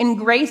rich in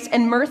grace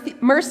and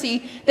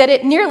mercy that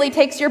it nearly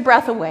takes your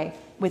breath away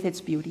with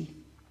its beauty.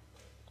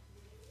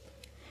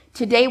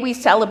 Today we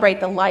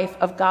celebrate the life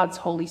of God's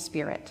Holy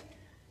Spirit,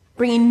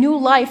 bringing new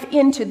life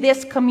into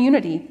this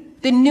community,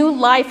 the new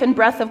life and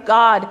breath of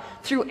God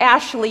through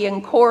Ashley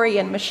and Corey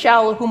and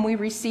Michelle, whom we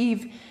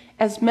receive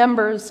as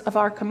members of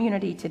our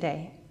community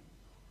today.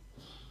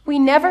 We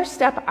never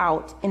step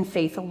out in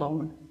faith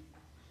alone.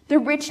 The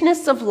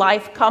richness of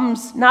life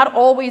comes not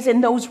always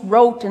in those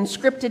rote and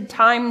scripted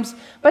times,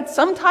 but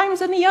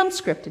sometimes in the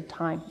unscripted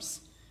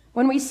times,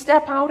 when we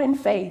step out in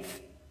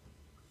faith,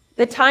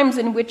 the times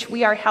in which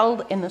we are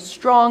held in the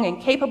strong and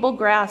capable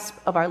grasp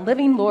of our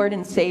living Lord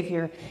and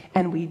Savior,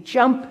 and we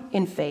jump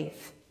in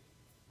faith.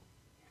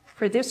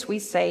 For this we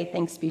say,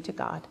 thanks be to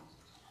God.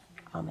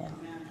 Amen.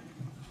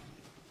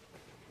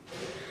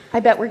 I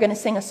bet we're going to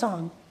sing a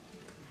song.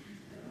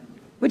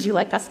 Would you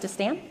like us to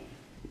stand?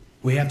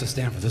 We have to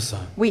stand for this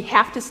song. We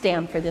have to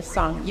stand for this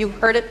song. You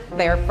heard it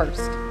there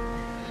first.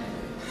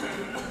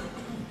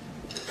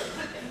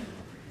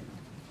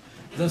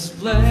 The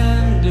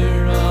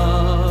splendor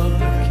of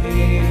the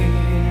King,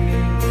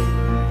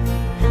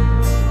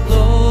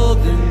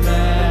 clothed in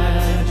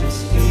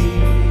majesty,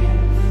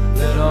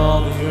 let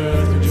all the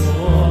earth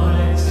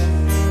rejoice,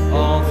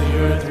 all the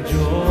earth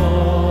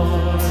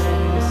rejoice.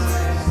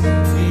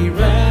 He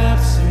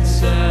wraps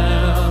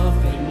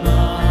himself in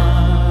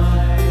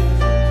light,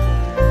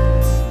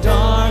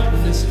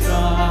 darkness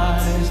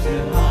tries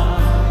to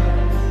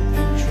hide,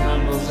 he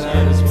trembles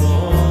at his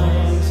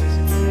voice,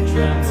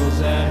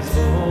 trembles at his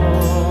voice.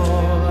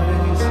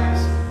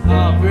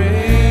 How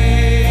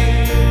great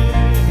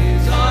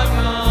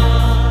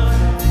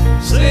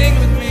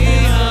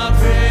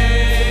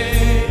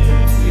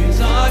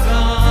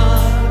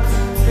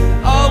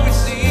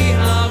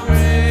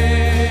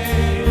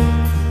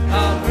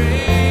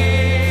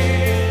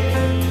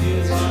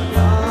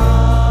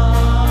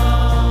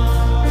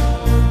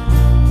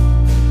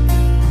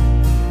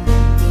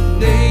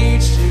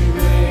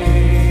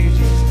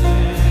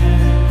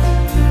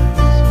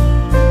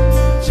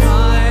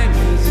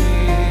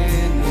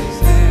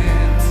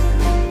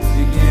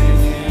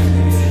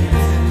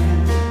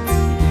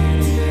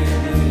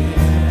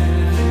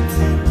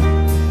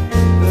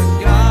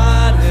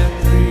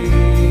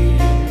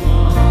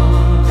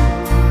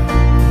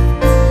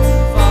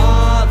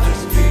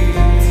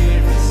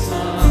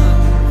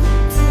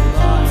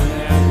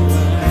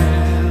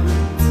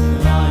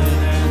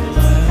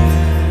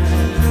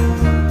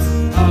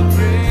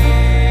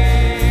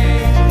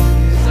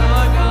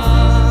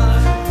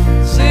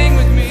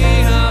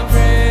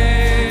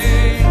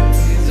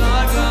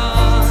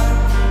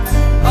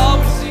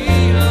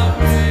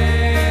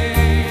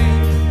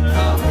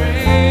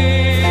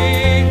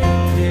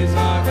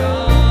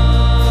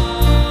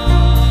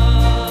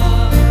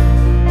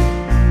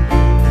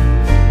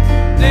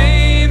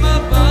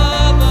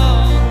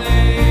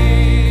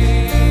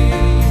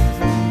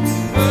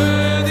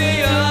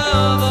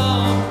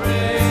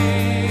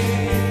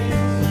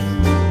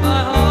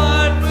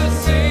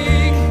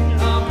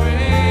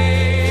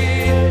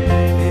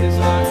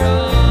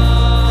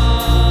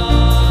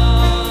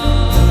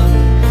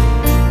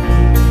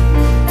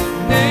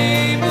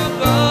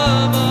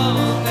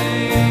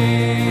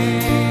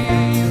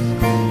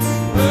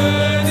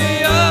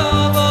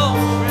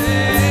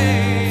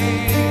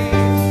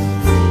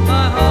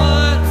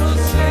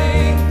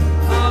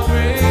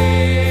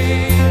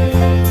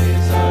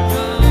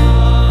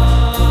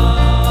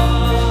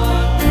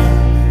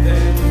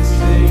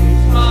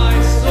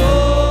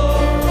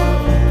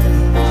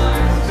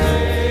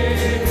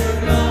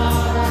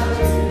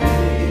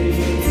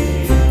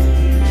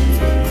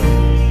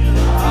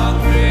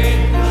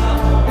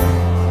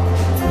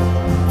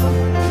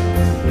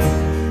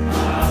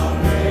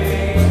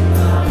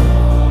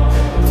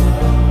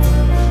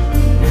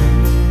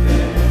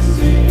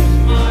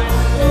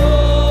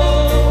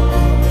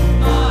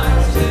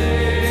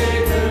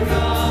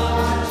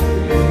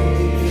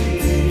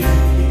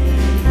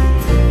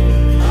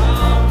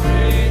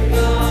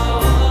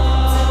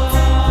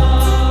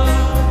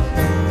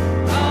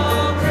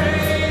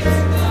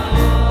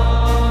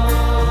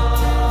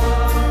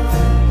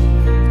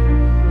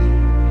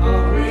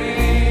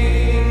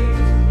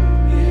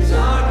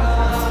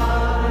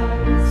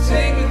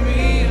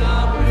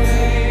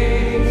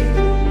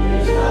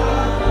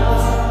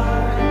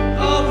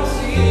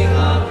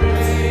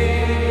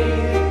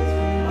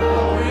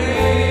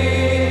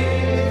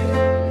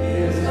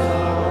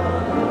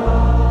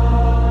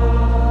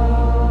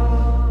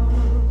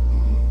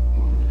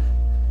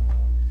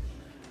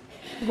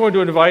I'm going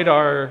to invite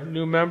our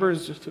new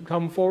members to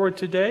come forward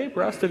today. The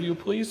rest of you,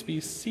 please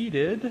be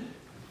seated.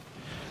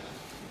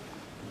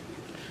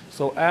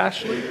 So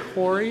Ashley,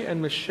 Corey,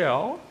 and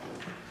Michelle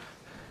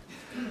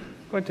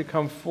are going to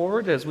come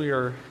forward as we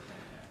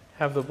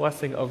have the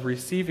blessing of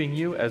receiving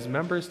you as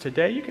members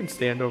today. You can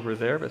stand over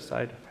there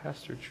beside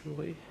Pastor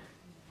Julie.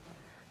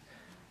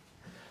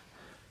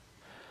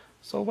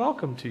 So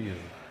welcome to you.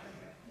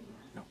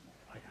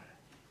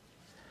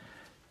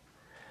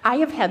 I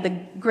have had the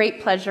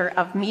great pleasure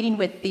of meeting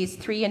with these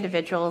three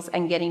individuals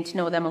and getting to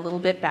know them a little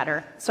bit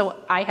better.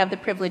 So I have the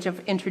privilege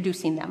of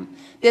introducing them.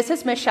 This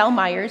is Michelle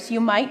Myers. You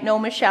might know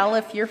Michelle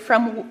if you're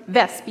from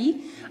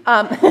Westby.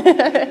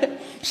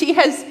 She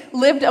has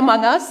lived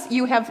among us.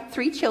 You have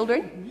 3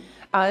 children.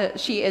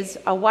 She is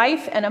a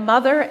wife and a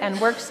mother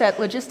and works at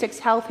Logistics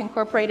Health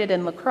Incorporated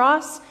in La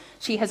Crosse.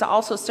 She has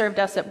also served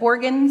us at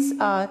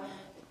Borgans,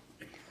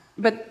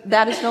 but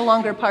that is no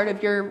longer part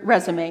of your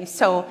resume.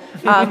 So,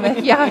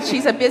 yeah,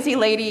 she's a busy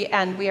lady,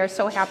 and we are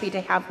so happy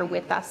to have her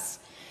with us.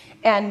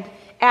 And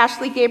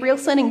Ashley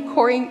Gabrielson and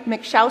Corey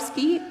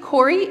McShowski.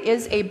 Corey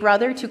is a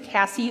brother to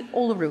Cassie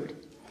Olerud.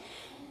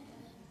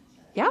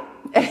 Yeah.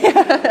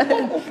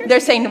 They're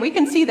saying we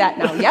can see that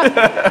now.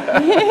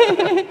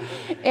 Yeah.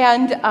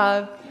 And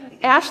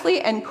Ashley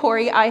and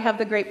Corey, I have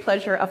the great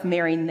pleasure of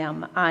marrying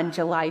them on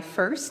July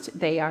 1st.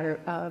 They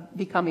are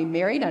becoming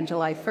married on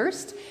July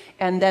 1st.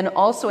 And then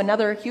also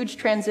another huge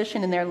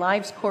transition in their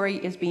lives. Corey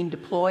is being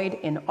deployed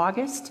in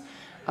August.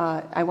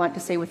 I want to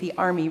say with the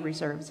Army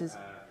Reserves,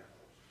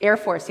 Air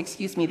Force,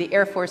 the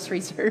Air Force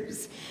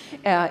Reserves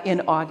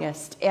in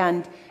August.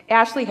 And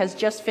Ashley has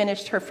just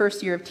finished her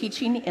first year of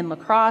teaching in La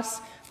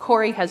Crosse.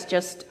 Corey has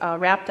just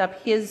wrapped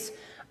up his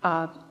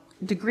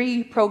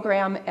degree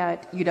program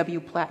at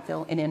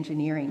UW-Platteville in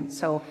engineering.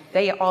 So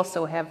they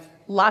also have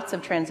lots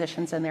of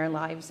transitions in their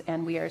lives,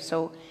 and we are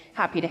so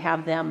happy to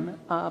have them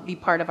be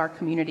part of our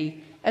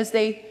community as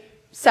they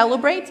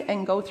celebrate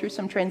and go through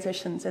some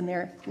transitions in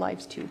their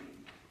lives too.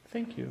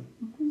 Thank you.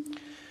 Mm-hmm.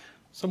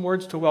 Some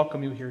words to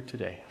welcome you here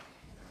today.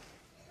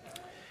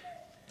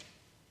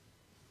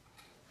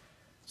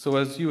 So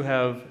as you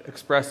have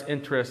expressed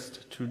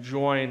interest to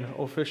join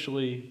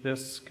officially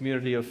this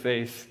community of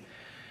faith,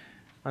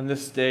 on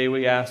this day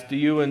we ask, do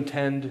you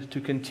intend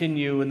to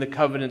continue in the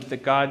covenant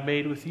that God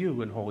made with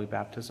you in holy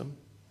baptism?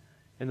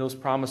 And those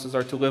promises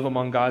are to live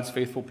among God's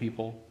faithful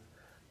people,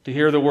 to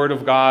hear the word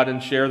of God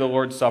and share the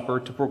Lord's Supper,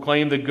 to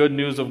proclaim the good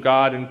news of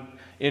God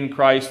in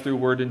Christ through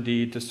word and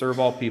deed, to serve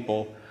all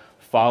people,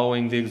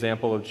 following the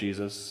example of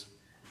Jesus,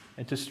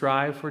 and to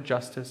strive for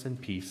justice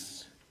and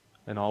peace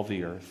in all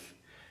the earth.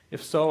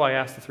 If so, I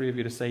ask the 3 of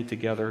you to say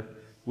together,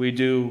 we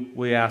do,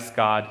 we ask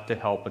God to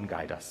help and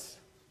guide us.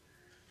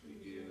 We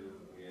do,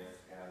 we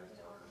ask God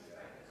to help and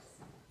guide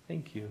us.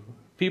 Thank you.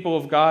 People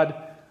of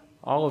God,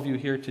 all of you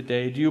here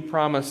today, do you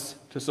promise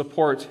to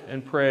support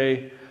and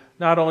pray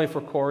not only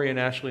for Corey and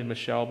Ashley and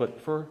Michelle,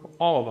 but for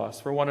all of us,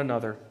 for one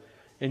another,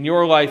 in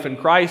your life in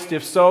Christ?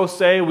 If so,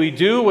 say, we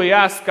do, we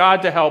ask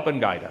God to help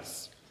and guide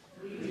us.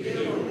 We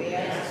do, we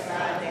ask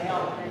God to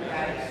help and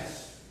guide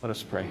us. Let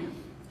us pray.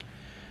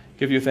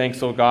 Give you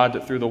thanks, O God,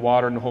 that through the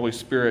water and the Holy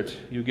Spirit,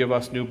 you give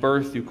us new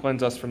birth, you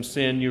cleanse us from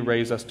sin, you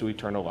raise us to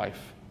eternal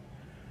life.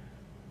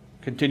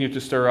 Continue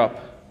to stir up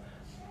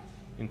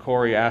in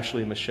Corey,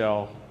 Ashley,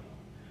 Michelle,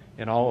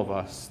 in all of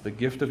us, the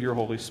gift of your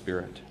Holy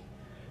Spirit,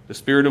 the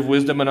spirit of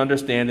wisdom and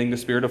understanding, the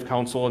spirit of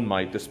counsel and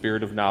might, the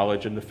spirit of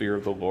knowledge and the fear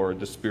of the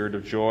Lord, the spirit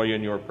of joy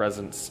in your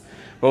presence,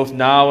 both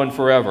now and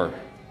forever.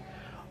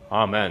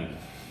 Amen.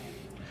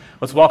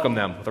 Let's welcome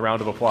them with a round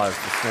of applause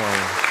this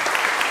morning.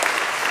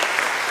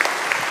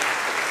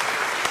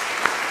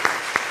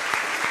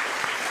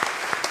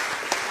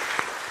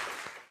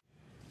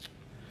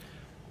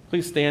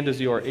 Please stand as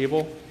you are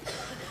able.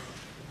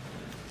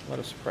 Let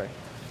us pray.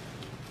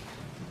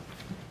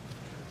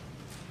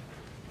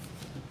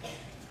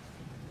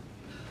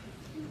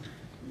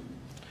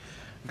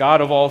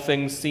 God of all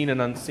things seen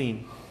and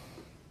unseen,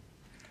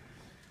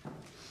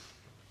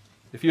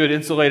 if you had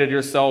insulated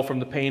yourself from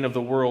the pain of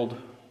the world,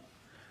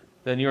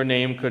 then your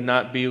name could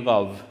not be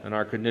love, and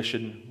our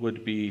condition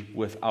would be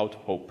without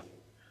hope.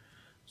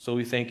 So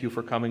we thank you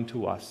for coming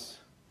to us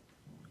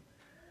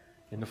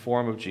in the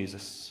form of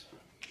Jesus,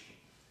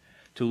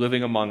 to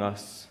living among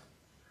us,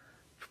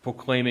 for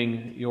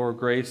proclaiming your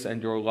grace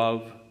and your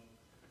love,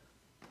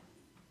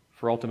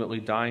 for ultimately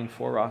dying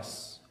for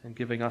us and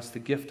giving us the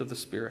gift of the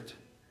Spirit,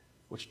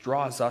 which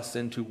draws us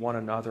into one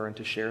another and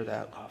to share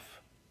that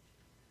love.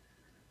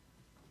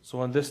 So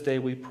on this day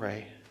we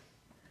pray,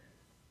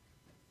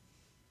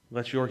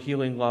 let your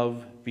healing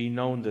love be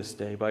known this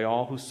day by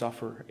all who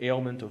suffer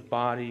ailment of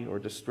body or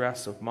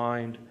distress of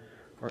mind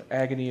or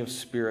agony of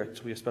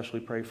spirit. We especially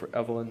pray for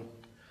Evelyn,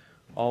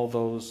 all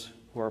those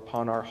who are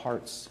upon our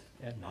hearts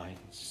and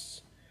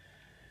minds.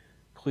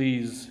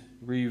 Please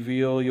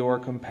reveal your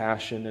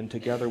compassion, and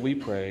together we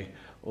pray,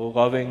 O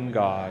loving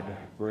God,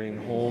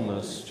 bring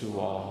wholeness to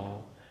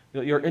all.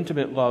 Let your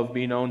intimate love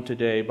be known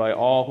today by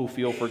all who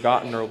feel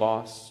forgotten or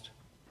lost,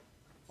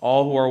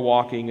 all who are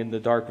walking in the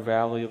dark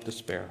valley of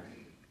despair.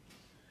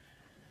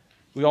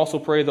 We also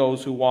pray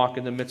those who walk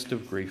in the midst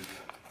of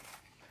grief.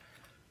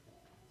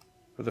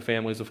 For the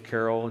families of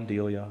Carol and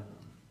Delia,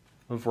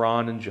 of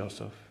Ron and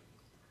Joseph,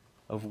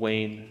 of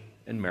Wayne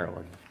and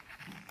Marilyn.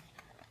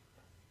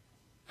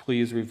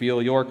 Please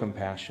reveal your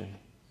compassion.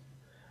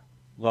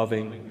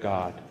 Loving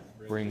God,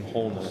 bring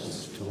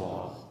wholeness to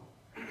all.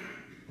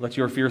 Let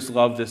your fierce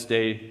love this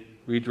day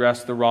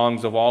redress the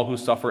wrongs of all who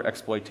suffer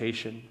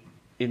exploitation,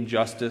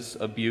 injustice,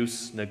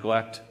 abuse,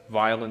 neglect,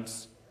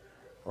 violence,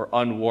 or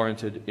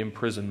unwarranted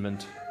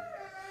imprisonment.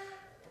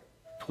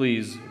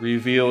 Please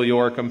reveal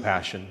your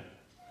compassion.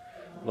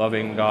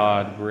 Loving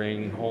God,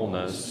 bring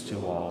wholeness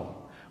to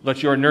all.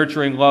 Let your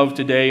nurturing love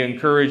today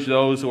encourage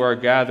those who are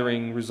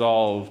gathering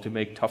resolve to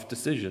make tough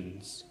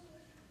decisions,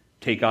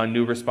 take on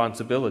new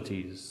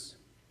responsibilities,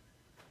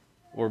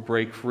 or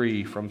break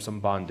free from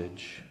some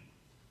bondage.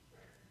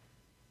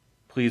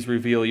 Please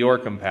reveal your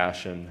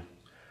compassion.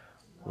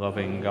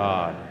 Loving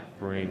God,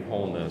 bring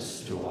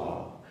wholeness to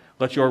all.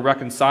 Let your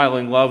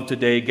reconciling love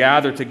today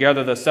gather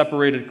together the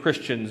separated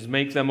Christians,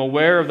 make them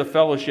aware of the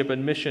fellowship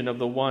and mission of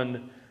the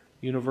one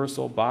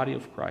universal body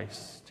of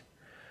Christ.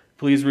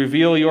 Please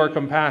reveal your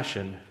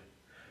compassion.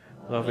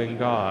 Loving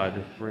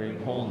God,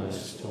 bring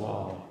wholeness to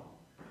all.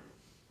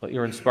 Let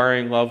your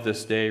inspiring love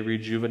this day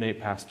rejuvenate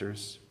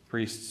pastors,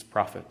 priests,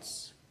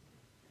 prophets,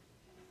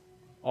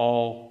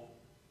 all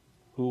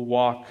who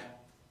walk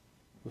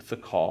with the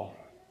call,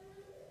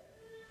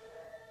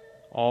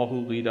 all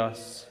who lead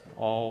us,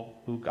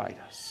 all who guide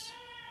us.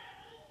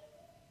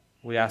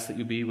 We ask that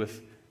you be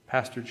with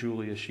Pastor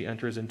Julie as she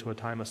enters into a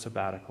time of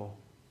sabbatical.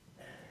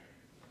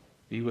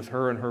 Be with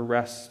her in her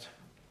rest.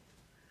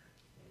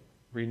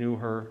 Renew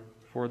her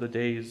for the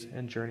days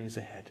and journeys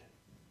ahead.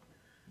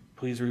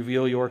 Please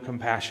reveal your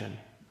compassion.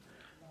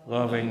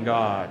 Loving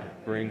God,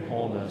 bring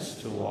wholeness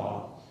to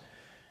all.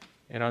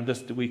 And on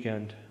this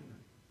weekend,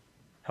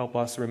 help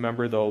us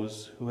remember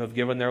those who have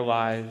given their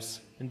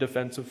lives in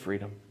defense of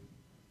freedom.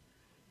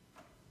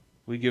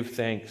 We give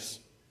thanks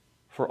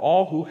for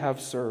all who have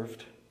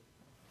served.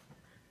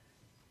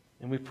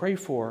 And we pray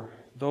for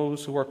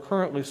those who are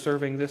currently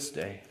serving this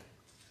day.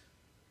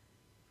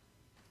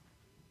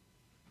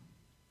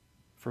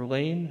 For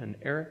Lane and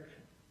Eric,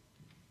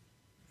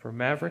 for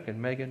Maverick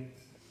and Megan,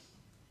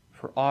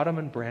 for Autumn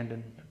and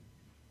Brandon,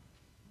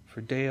 for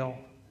Dale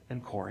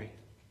and Corey,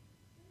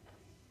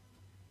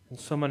 and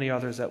so many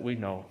others that we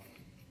know.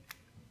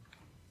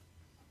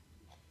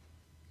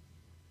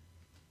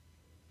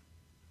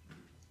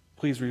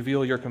 Please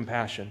reveal your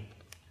compassion.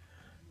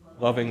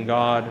 Loving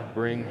God,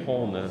 bring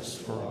wholeness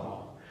for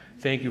all.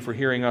 Thank you for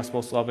hearing us,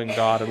 most loving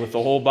God, and with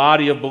the whole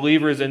body of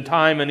believers in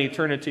time and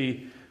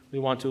eternity, we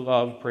want to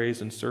love,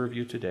 praise, and serve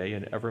you today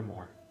and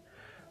evermore.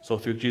 So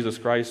through Jesus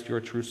Christ, your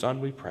true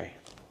Son, we pray.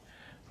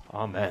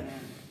 Amen.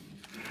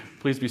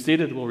 Please be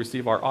seated. We'll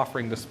receive our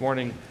offering this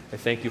morning. I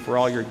thank you for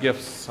all your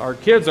gifts. Our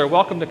kids are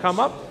welcome to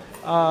come up.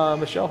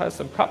 Michelle has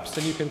some cups,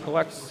 and you can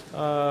collect.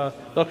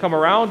 They'll come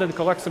around and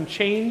collect some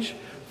change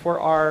for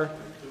our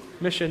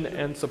mission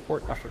and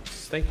support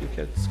efforts. Thank you,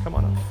 kids. Come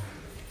on up.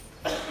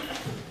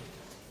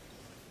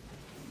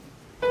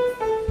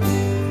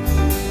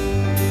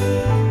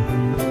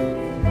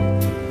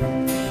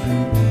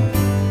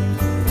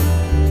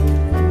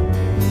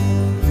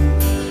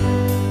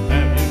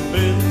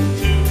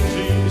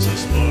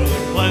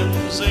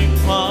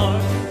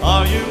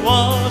 Are you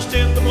washed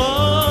in the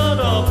blood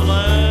of the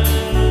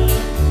Lamb?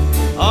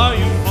 Are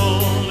you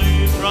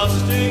fully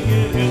trusting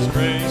in His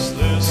grace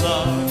this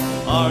hour?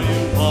 Are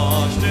you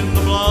washed in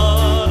the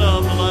blood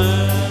of the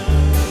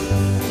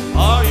Lamb?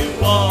 Are you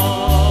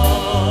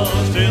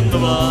washed in the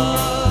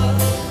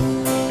blood,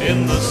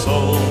 in the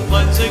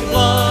soul-cleansing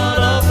blood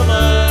of the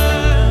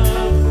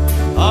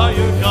Lamb? Are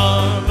your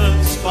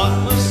garments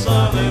spotless?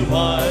 Are they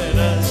white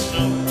as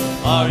snow?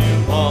 Are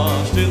you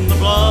washed in the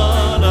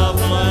blood of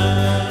the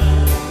Lamb?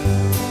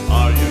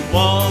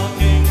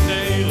 Walking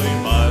daily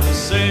by the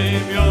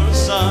Savior's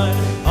side,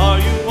 are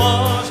you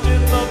washed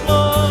in the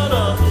blood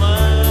of the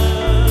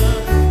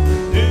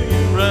Lamb? Do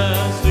you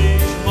rest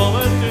each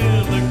moment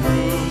in the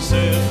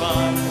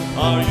crucified?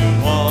 Are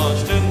you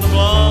washed in the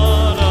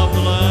blood of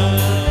the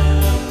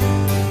Lamb?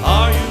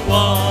 Are you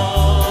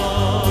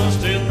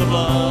washed in the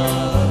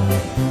blood,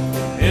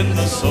 in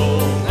the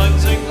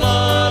soul-cleansing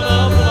blood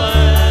of the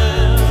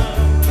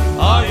Lamb?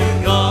 Are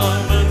your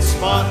garments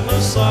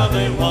spotless? Are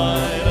they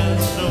white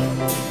as snow?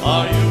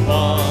 Are you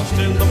washed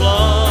in the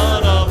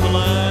blood of the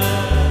Lamb?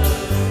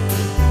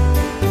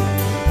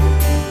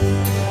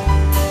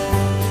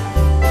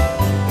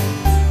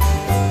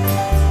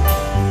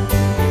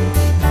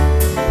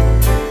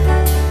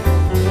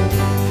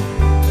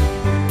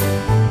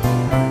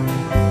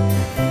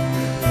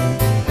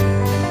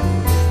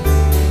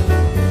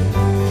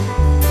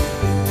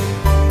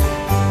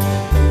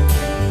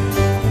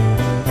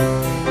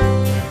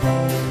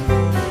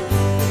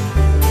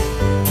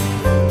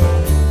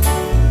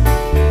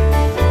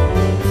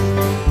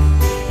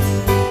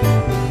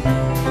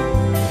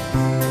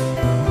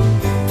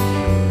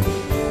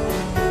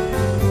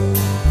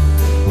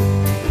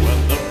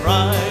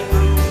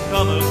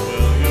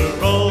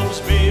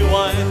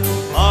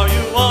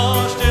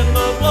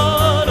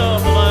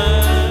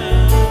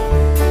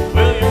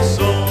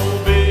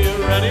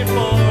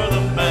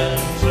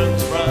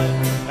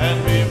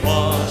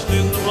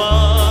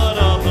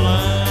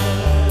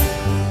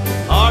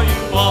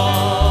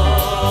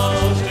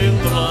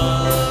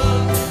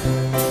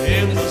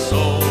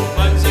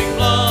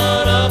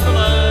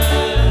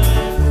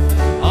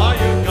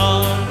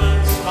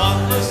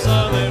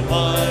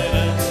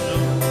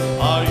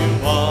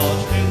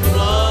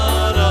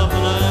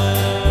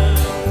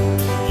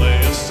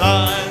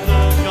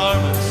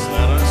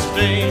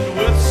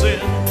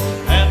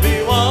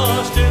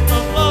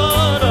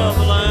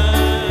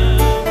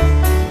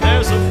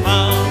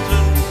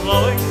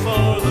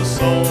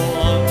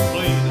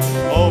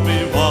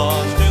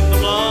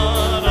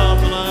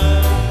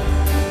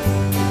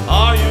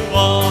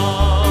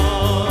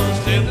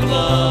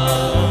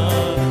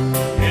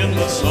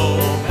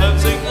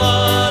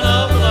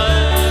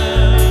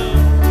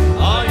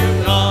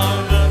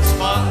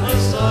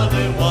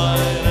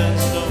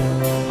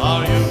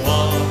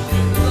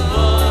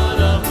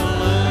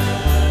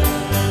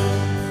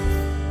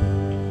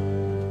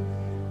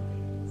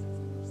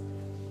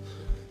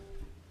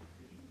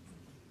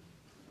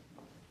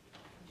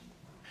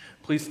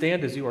 Please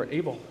stand as you are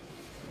able.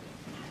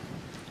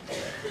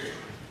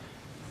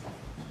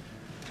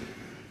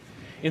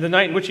 In the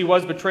night in which he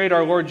was betrayed,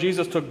 our Lord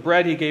Jesus took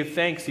bread, he gave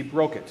thanks, he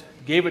broke it,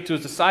 gave it to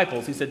his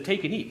disciples. He said,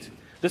 "Take and eat.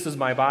 This is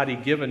my body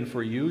given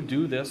for you.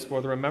 Do this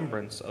for the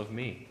remembrance of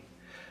me."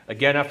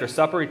 Again, after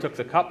supper, he took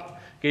the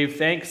cup, gave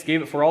thanks,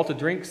 gave it for all to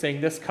drink,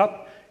 saying, "This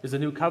cup is the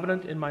new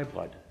covenant in my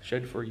blood,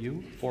 shed for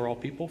you, for all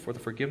people, for the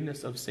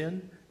forgiveness of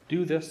sin.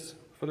 Do this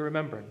for the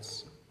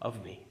remembrance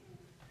of me."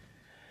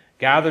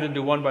 Gathered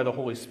into one by the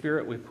Holy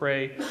Spirit, we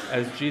pray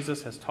as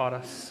Jesus has taught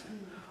us.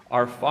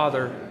 Our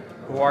Father,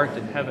 who art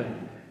in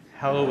heaven,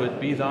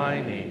 hallowed be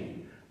thy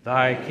name.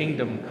 Thy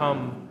kingdom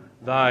come,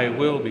 thy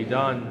will be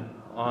done,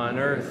 on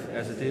earth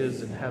as it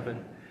is in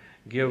heaven.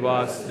 Give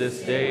us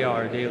this day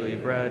our daily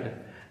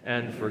bread,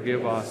 and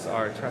forgive us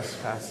our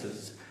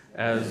trespasses,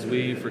 as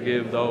we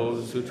forgive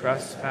those who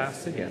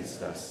trespass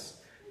against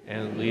us.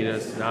 And lead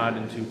us not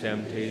into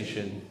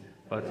temptation,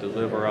 but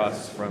deliver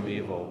us from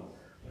evil.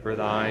 For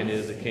thine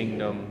is the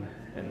kingdom,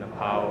 and the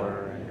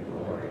power, and the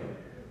glory,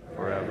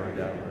 forever and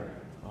ever.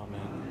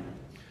 Amen.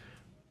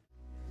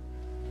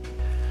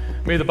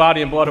 May the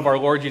body and blood of our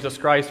Lord Jesus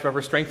Christ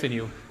forever strengthen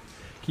you,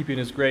 keep you in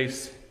his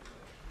grace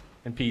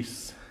and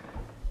peace.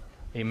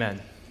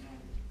 Amen.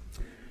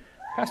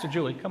 Pastor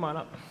Julie, come on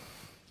up.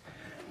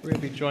 We're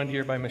going to be joined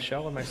here by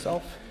Michelle and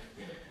myself.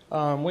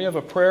 We have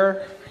a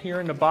prayer here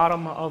in the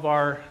bottom of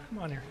our,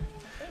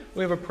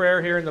 We have a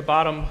prayer here in the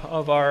bottom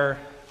of our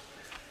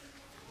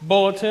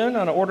bulletin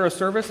on an order of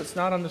service. It's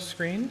not on the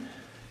screen.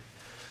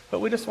 But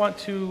we just want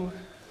to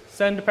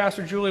send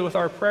Pastor Julie with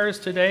our prayers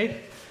today.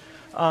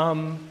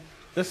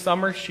 This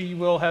summer she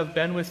will have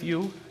been with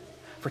you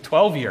for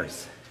 12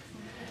 years.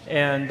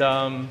 And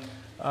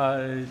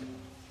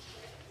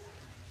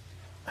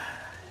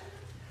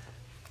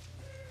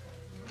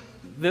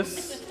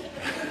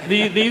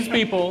these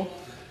people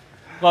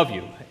love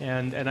you,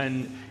 and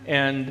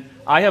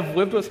I have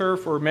lived with her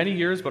for many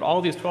years, but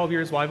all these 12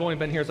 years, well, I've only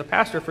been here as a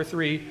pastor for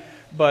 3,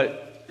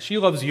 but she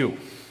loves you,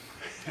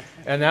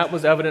 and that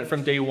was evident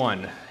from day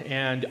one.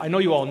 And I know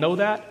you all know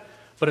that,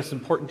 but it's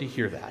important to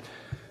hear that.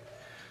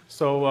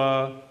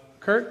 So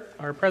Kurt,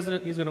 our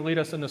president, he's going to lead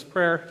us in this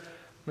prayer.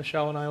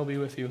 Michelle and I will be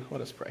with you.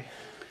 Let us pray.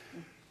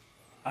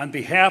 On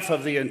behalf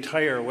of the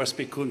entire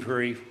Westby Coon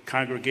Prairie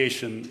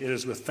congregation, it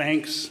is with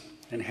thanks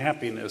and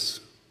happiness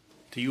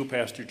to you,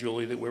 Pastor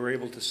Julie, that we were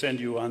able to send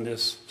you on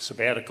this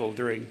sabbatical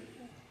during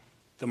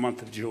the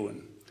month of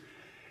June.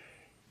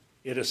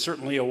 It is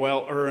certainly a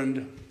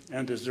well-earned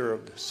and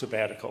deserved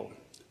sabbatical.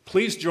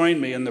 Please join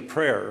me in the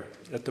prayer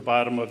at the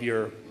bottom of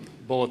your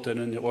bulletin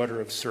in the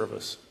order of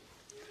service.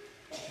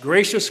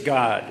 Gracious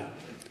God,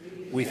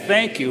 we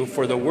thank you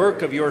for the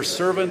work of your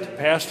servant,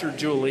 Pastor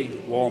Julie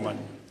Woolman.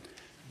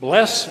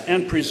 Bless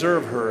and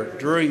preserve her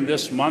during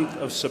this month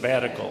of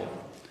sabbatical.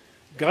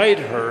 Guide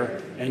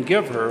her and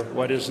give her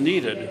what is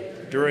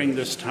needed during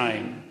this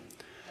time.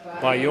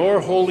 By your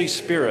Holy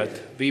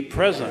Spirit, be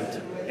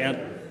present and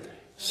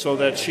so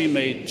that she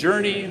may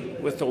journey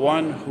with the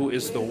one who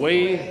is the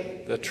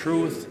way, the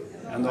truth,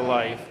 and the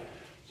life,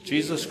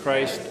 Jesus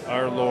Christ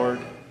our Lord.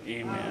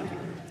 Amen.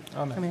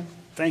 Amen.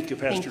 Thank you,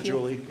 Pastor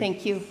Julie.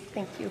 Thank you.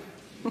 Thank you.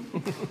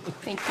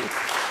 Thank you.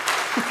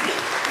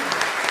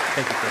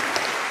 Thank you, Kurt.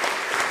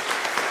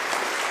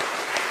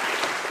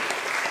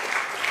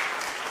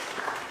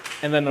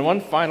 And then one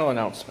final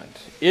announcement.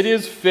 It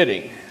is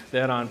fitting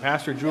that on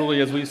Pastor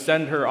Julie, as we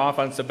send her off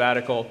on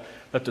sabbatical,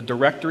 that the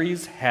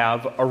directories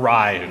have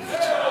arrived.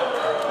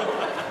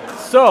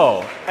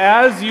 So,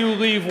 as you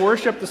leave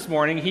worship this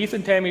morning, Heath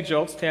and Tammy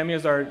Joltz, Tammy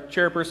is our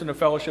chairperson of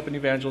fellowship and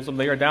evangelism,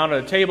 they are down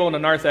at a table in the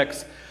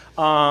narthex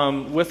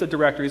with the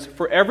directories.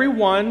 For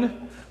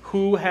everyone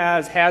who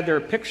has had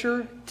their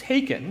picture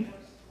taken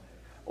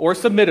or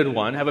submitted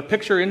one, have a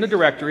picture in the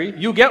directory,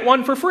 you get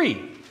one for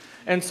free.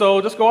 And so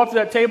just go up to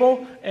that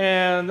table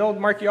and they'll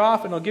mark you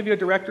off and they'll give you a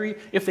directory.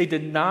 If they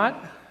did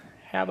not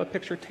have a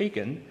picture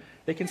taken,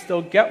 they can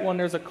still get one.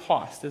 There's a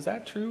cost. Is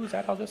that true? Is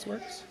that how this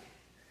works?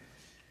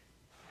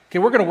 Okay,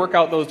 we're going to work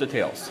out those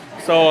details.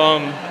 So,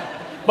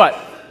 but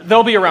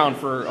they'll be around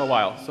for a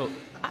while. So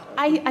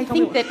I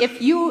think that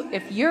if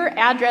your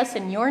address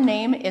and your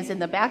name is in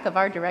the back of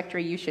our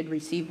directory, you should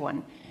receive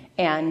one.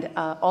 And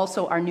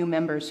also our new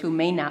members who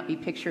may not be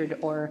pictured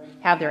or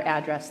have their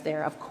address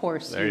there, of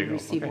course, you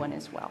receive one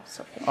as well.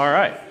 So. All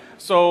right.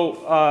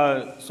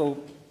 So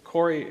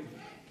Corey,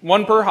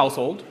 one per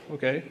household,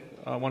 okay?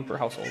 One per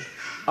household.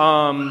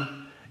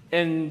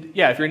 And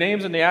yeah, if your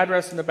name's in the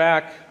address in the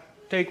back,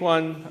 take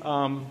one.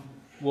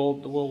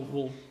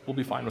 We'll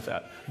be fine with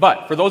that.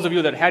 But for those of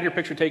you that had your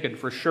picture taken,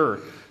 for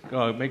sure,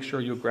 make sure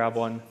you grab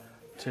one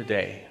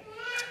today.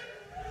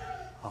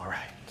 All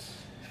right.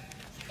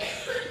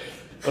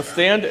 Let's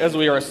stand as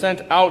we are sent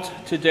out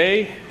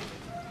today.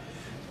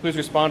 Please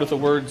respond with the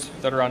words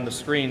that are on the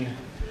screen.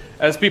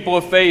 As people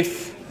of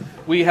faith,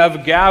 we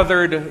have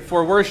gathered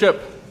for worship.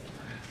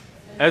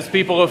 As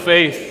people of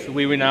faith,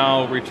 we will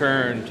now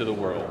return to the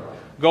world.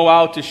 Go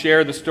out to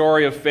share the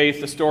story of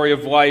faith, the story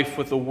of life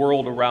with the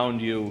world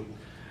around you.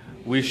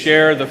 We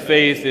share the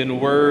faith in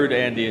word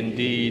and in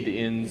deed,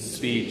 in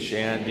speech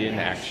and in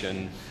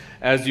action.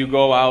 As you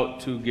go out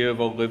to give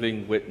a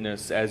living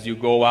witness, as you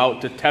go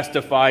out to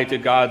testify to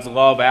God's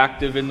love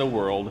active in the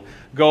world,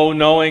 go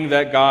knowing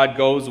that God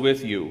goes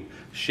with you,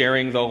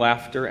 sharing the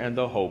laughter and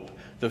the hope,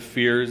 the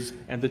fears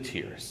and the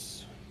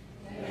tears.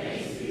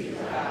 Thanks be to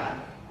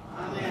God.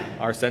 Amen.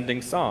 Our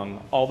sending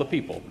song, all the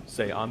people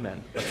say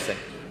amen. Let's sing.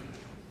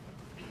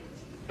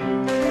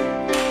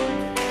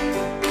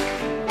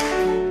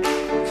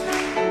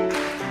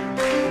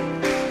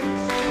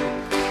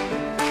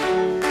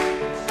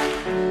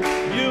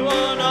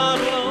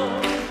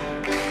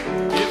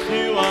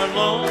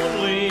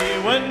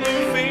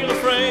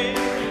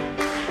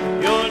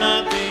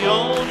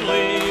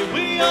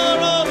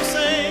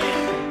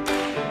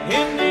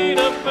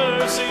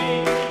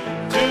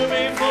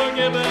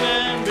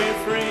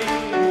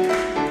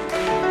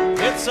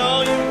 It's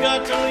all you've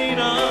got to lean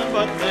on,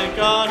 but thank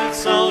God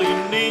it's all you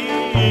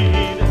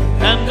need.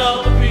 And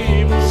all the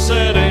people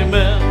said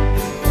amen.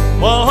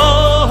 Whoa,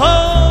 ho,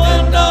 ho,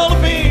 and all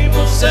the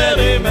people said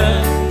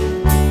amen.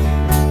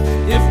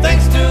 Give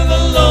thanks to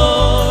the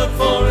Lord,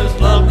 for his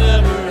love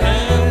never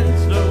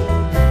ends, no.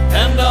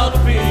 And all the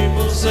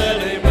people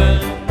said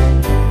amen.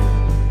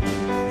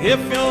 If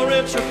you're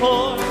rich or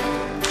poor,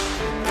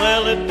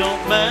 well, it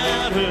don't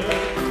matter,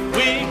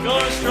 weak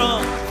or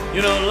strong,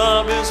 you know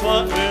love is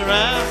what we're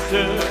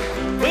after.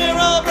 We're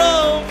all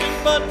broken,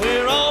 but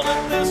we're all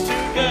in this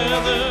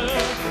together.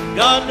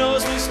 God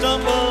knows we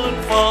stumble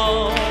and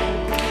fall,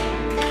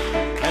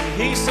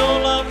 and he so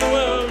loved the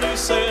world, he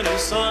sent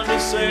his son to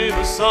save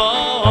us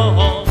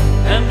all.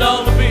 And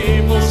all the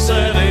people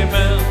said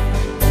amen.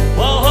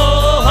 Whoa,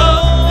 ho,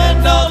 ho,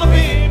 and all the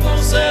people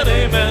said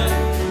amen.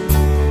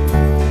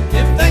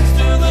 Give thanks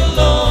to the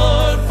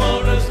Lord,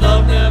 for his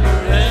love never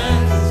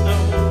ends, no.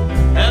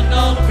 And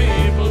all the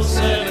people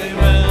said amen.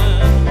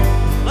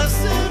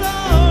 Blessed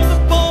are the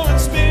poor in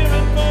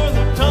spirit, for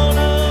they're torn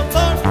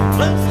apart.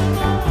 Blessed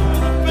are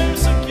the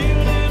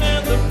persecuted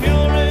and the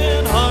pure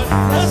in heart.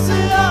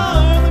 Blessed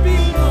are the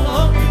people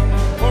hungry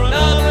for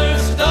another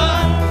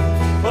star,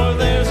 for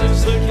theirs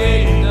is the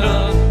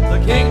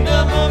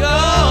kingdom of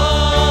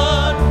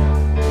God.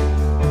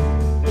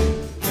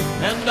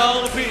 And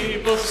all the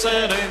people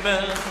said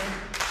amen.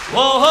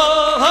 Whoa,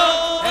 ho,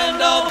 ho,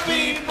 and all the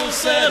people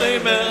said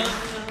amen.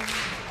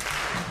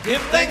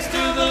 Give thanks to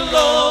the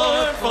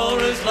Lord, for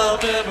his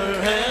love never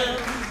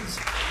ends.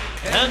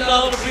 And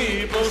all the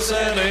people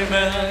said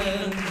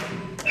amen.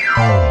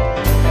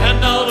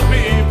 And all the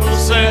people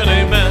said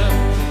amen.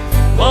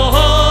 Whoa,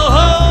 ho,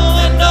 ho,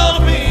 and all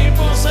the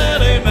people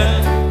said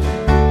amen.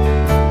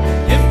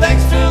 Give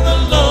thanks to the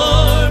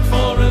Lord,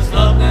 for his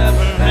love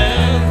never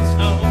ends,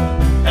 no.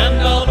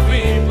 And all the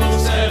people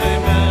said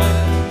amen.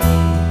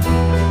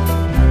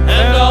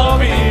 And all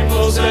the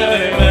people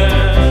said amen.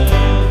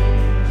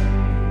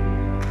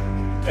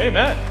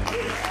 Amen.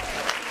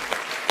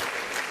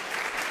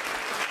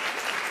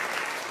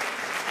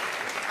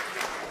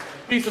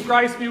 Peace of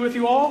Christ be with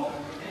you all.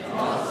 And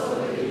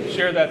also with you.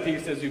 Share that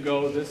peace as you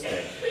go this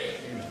day.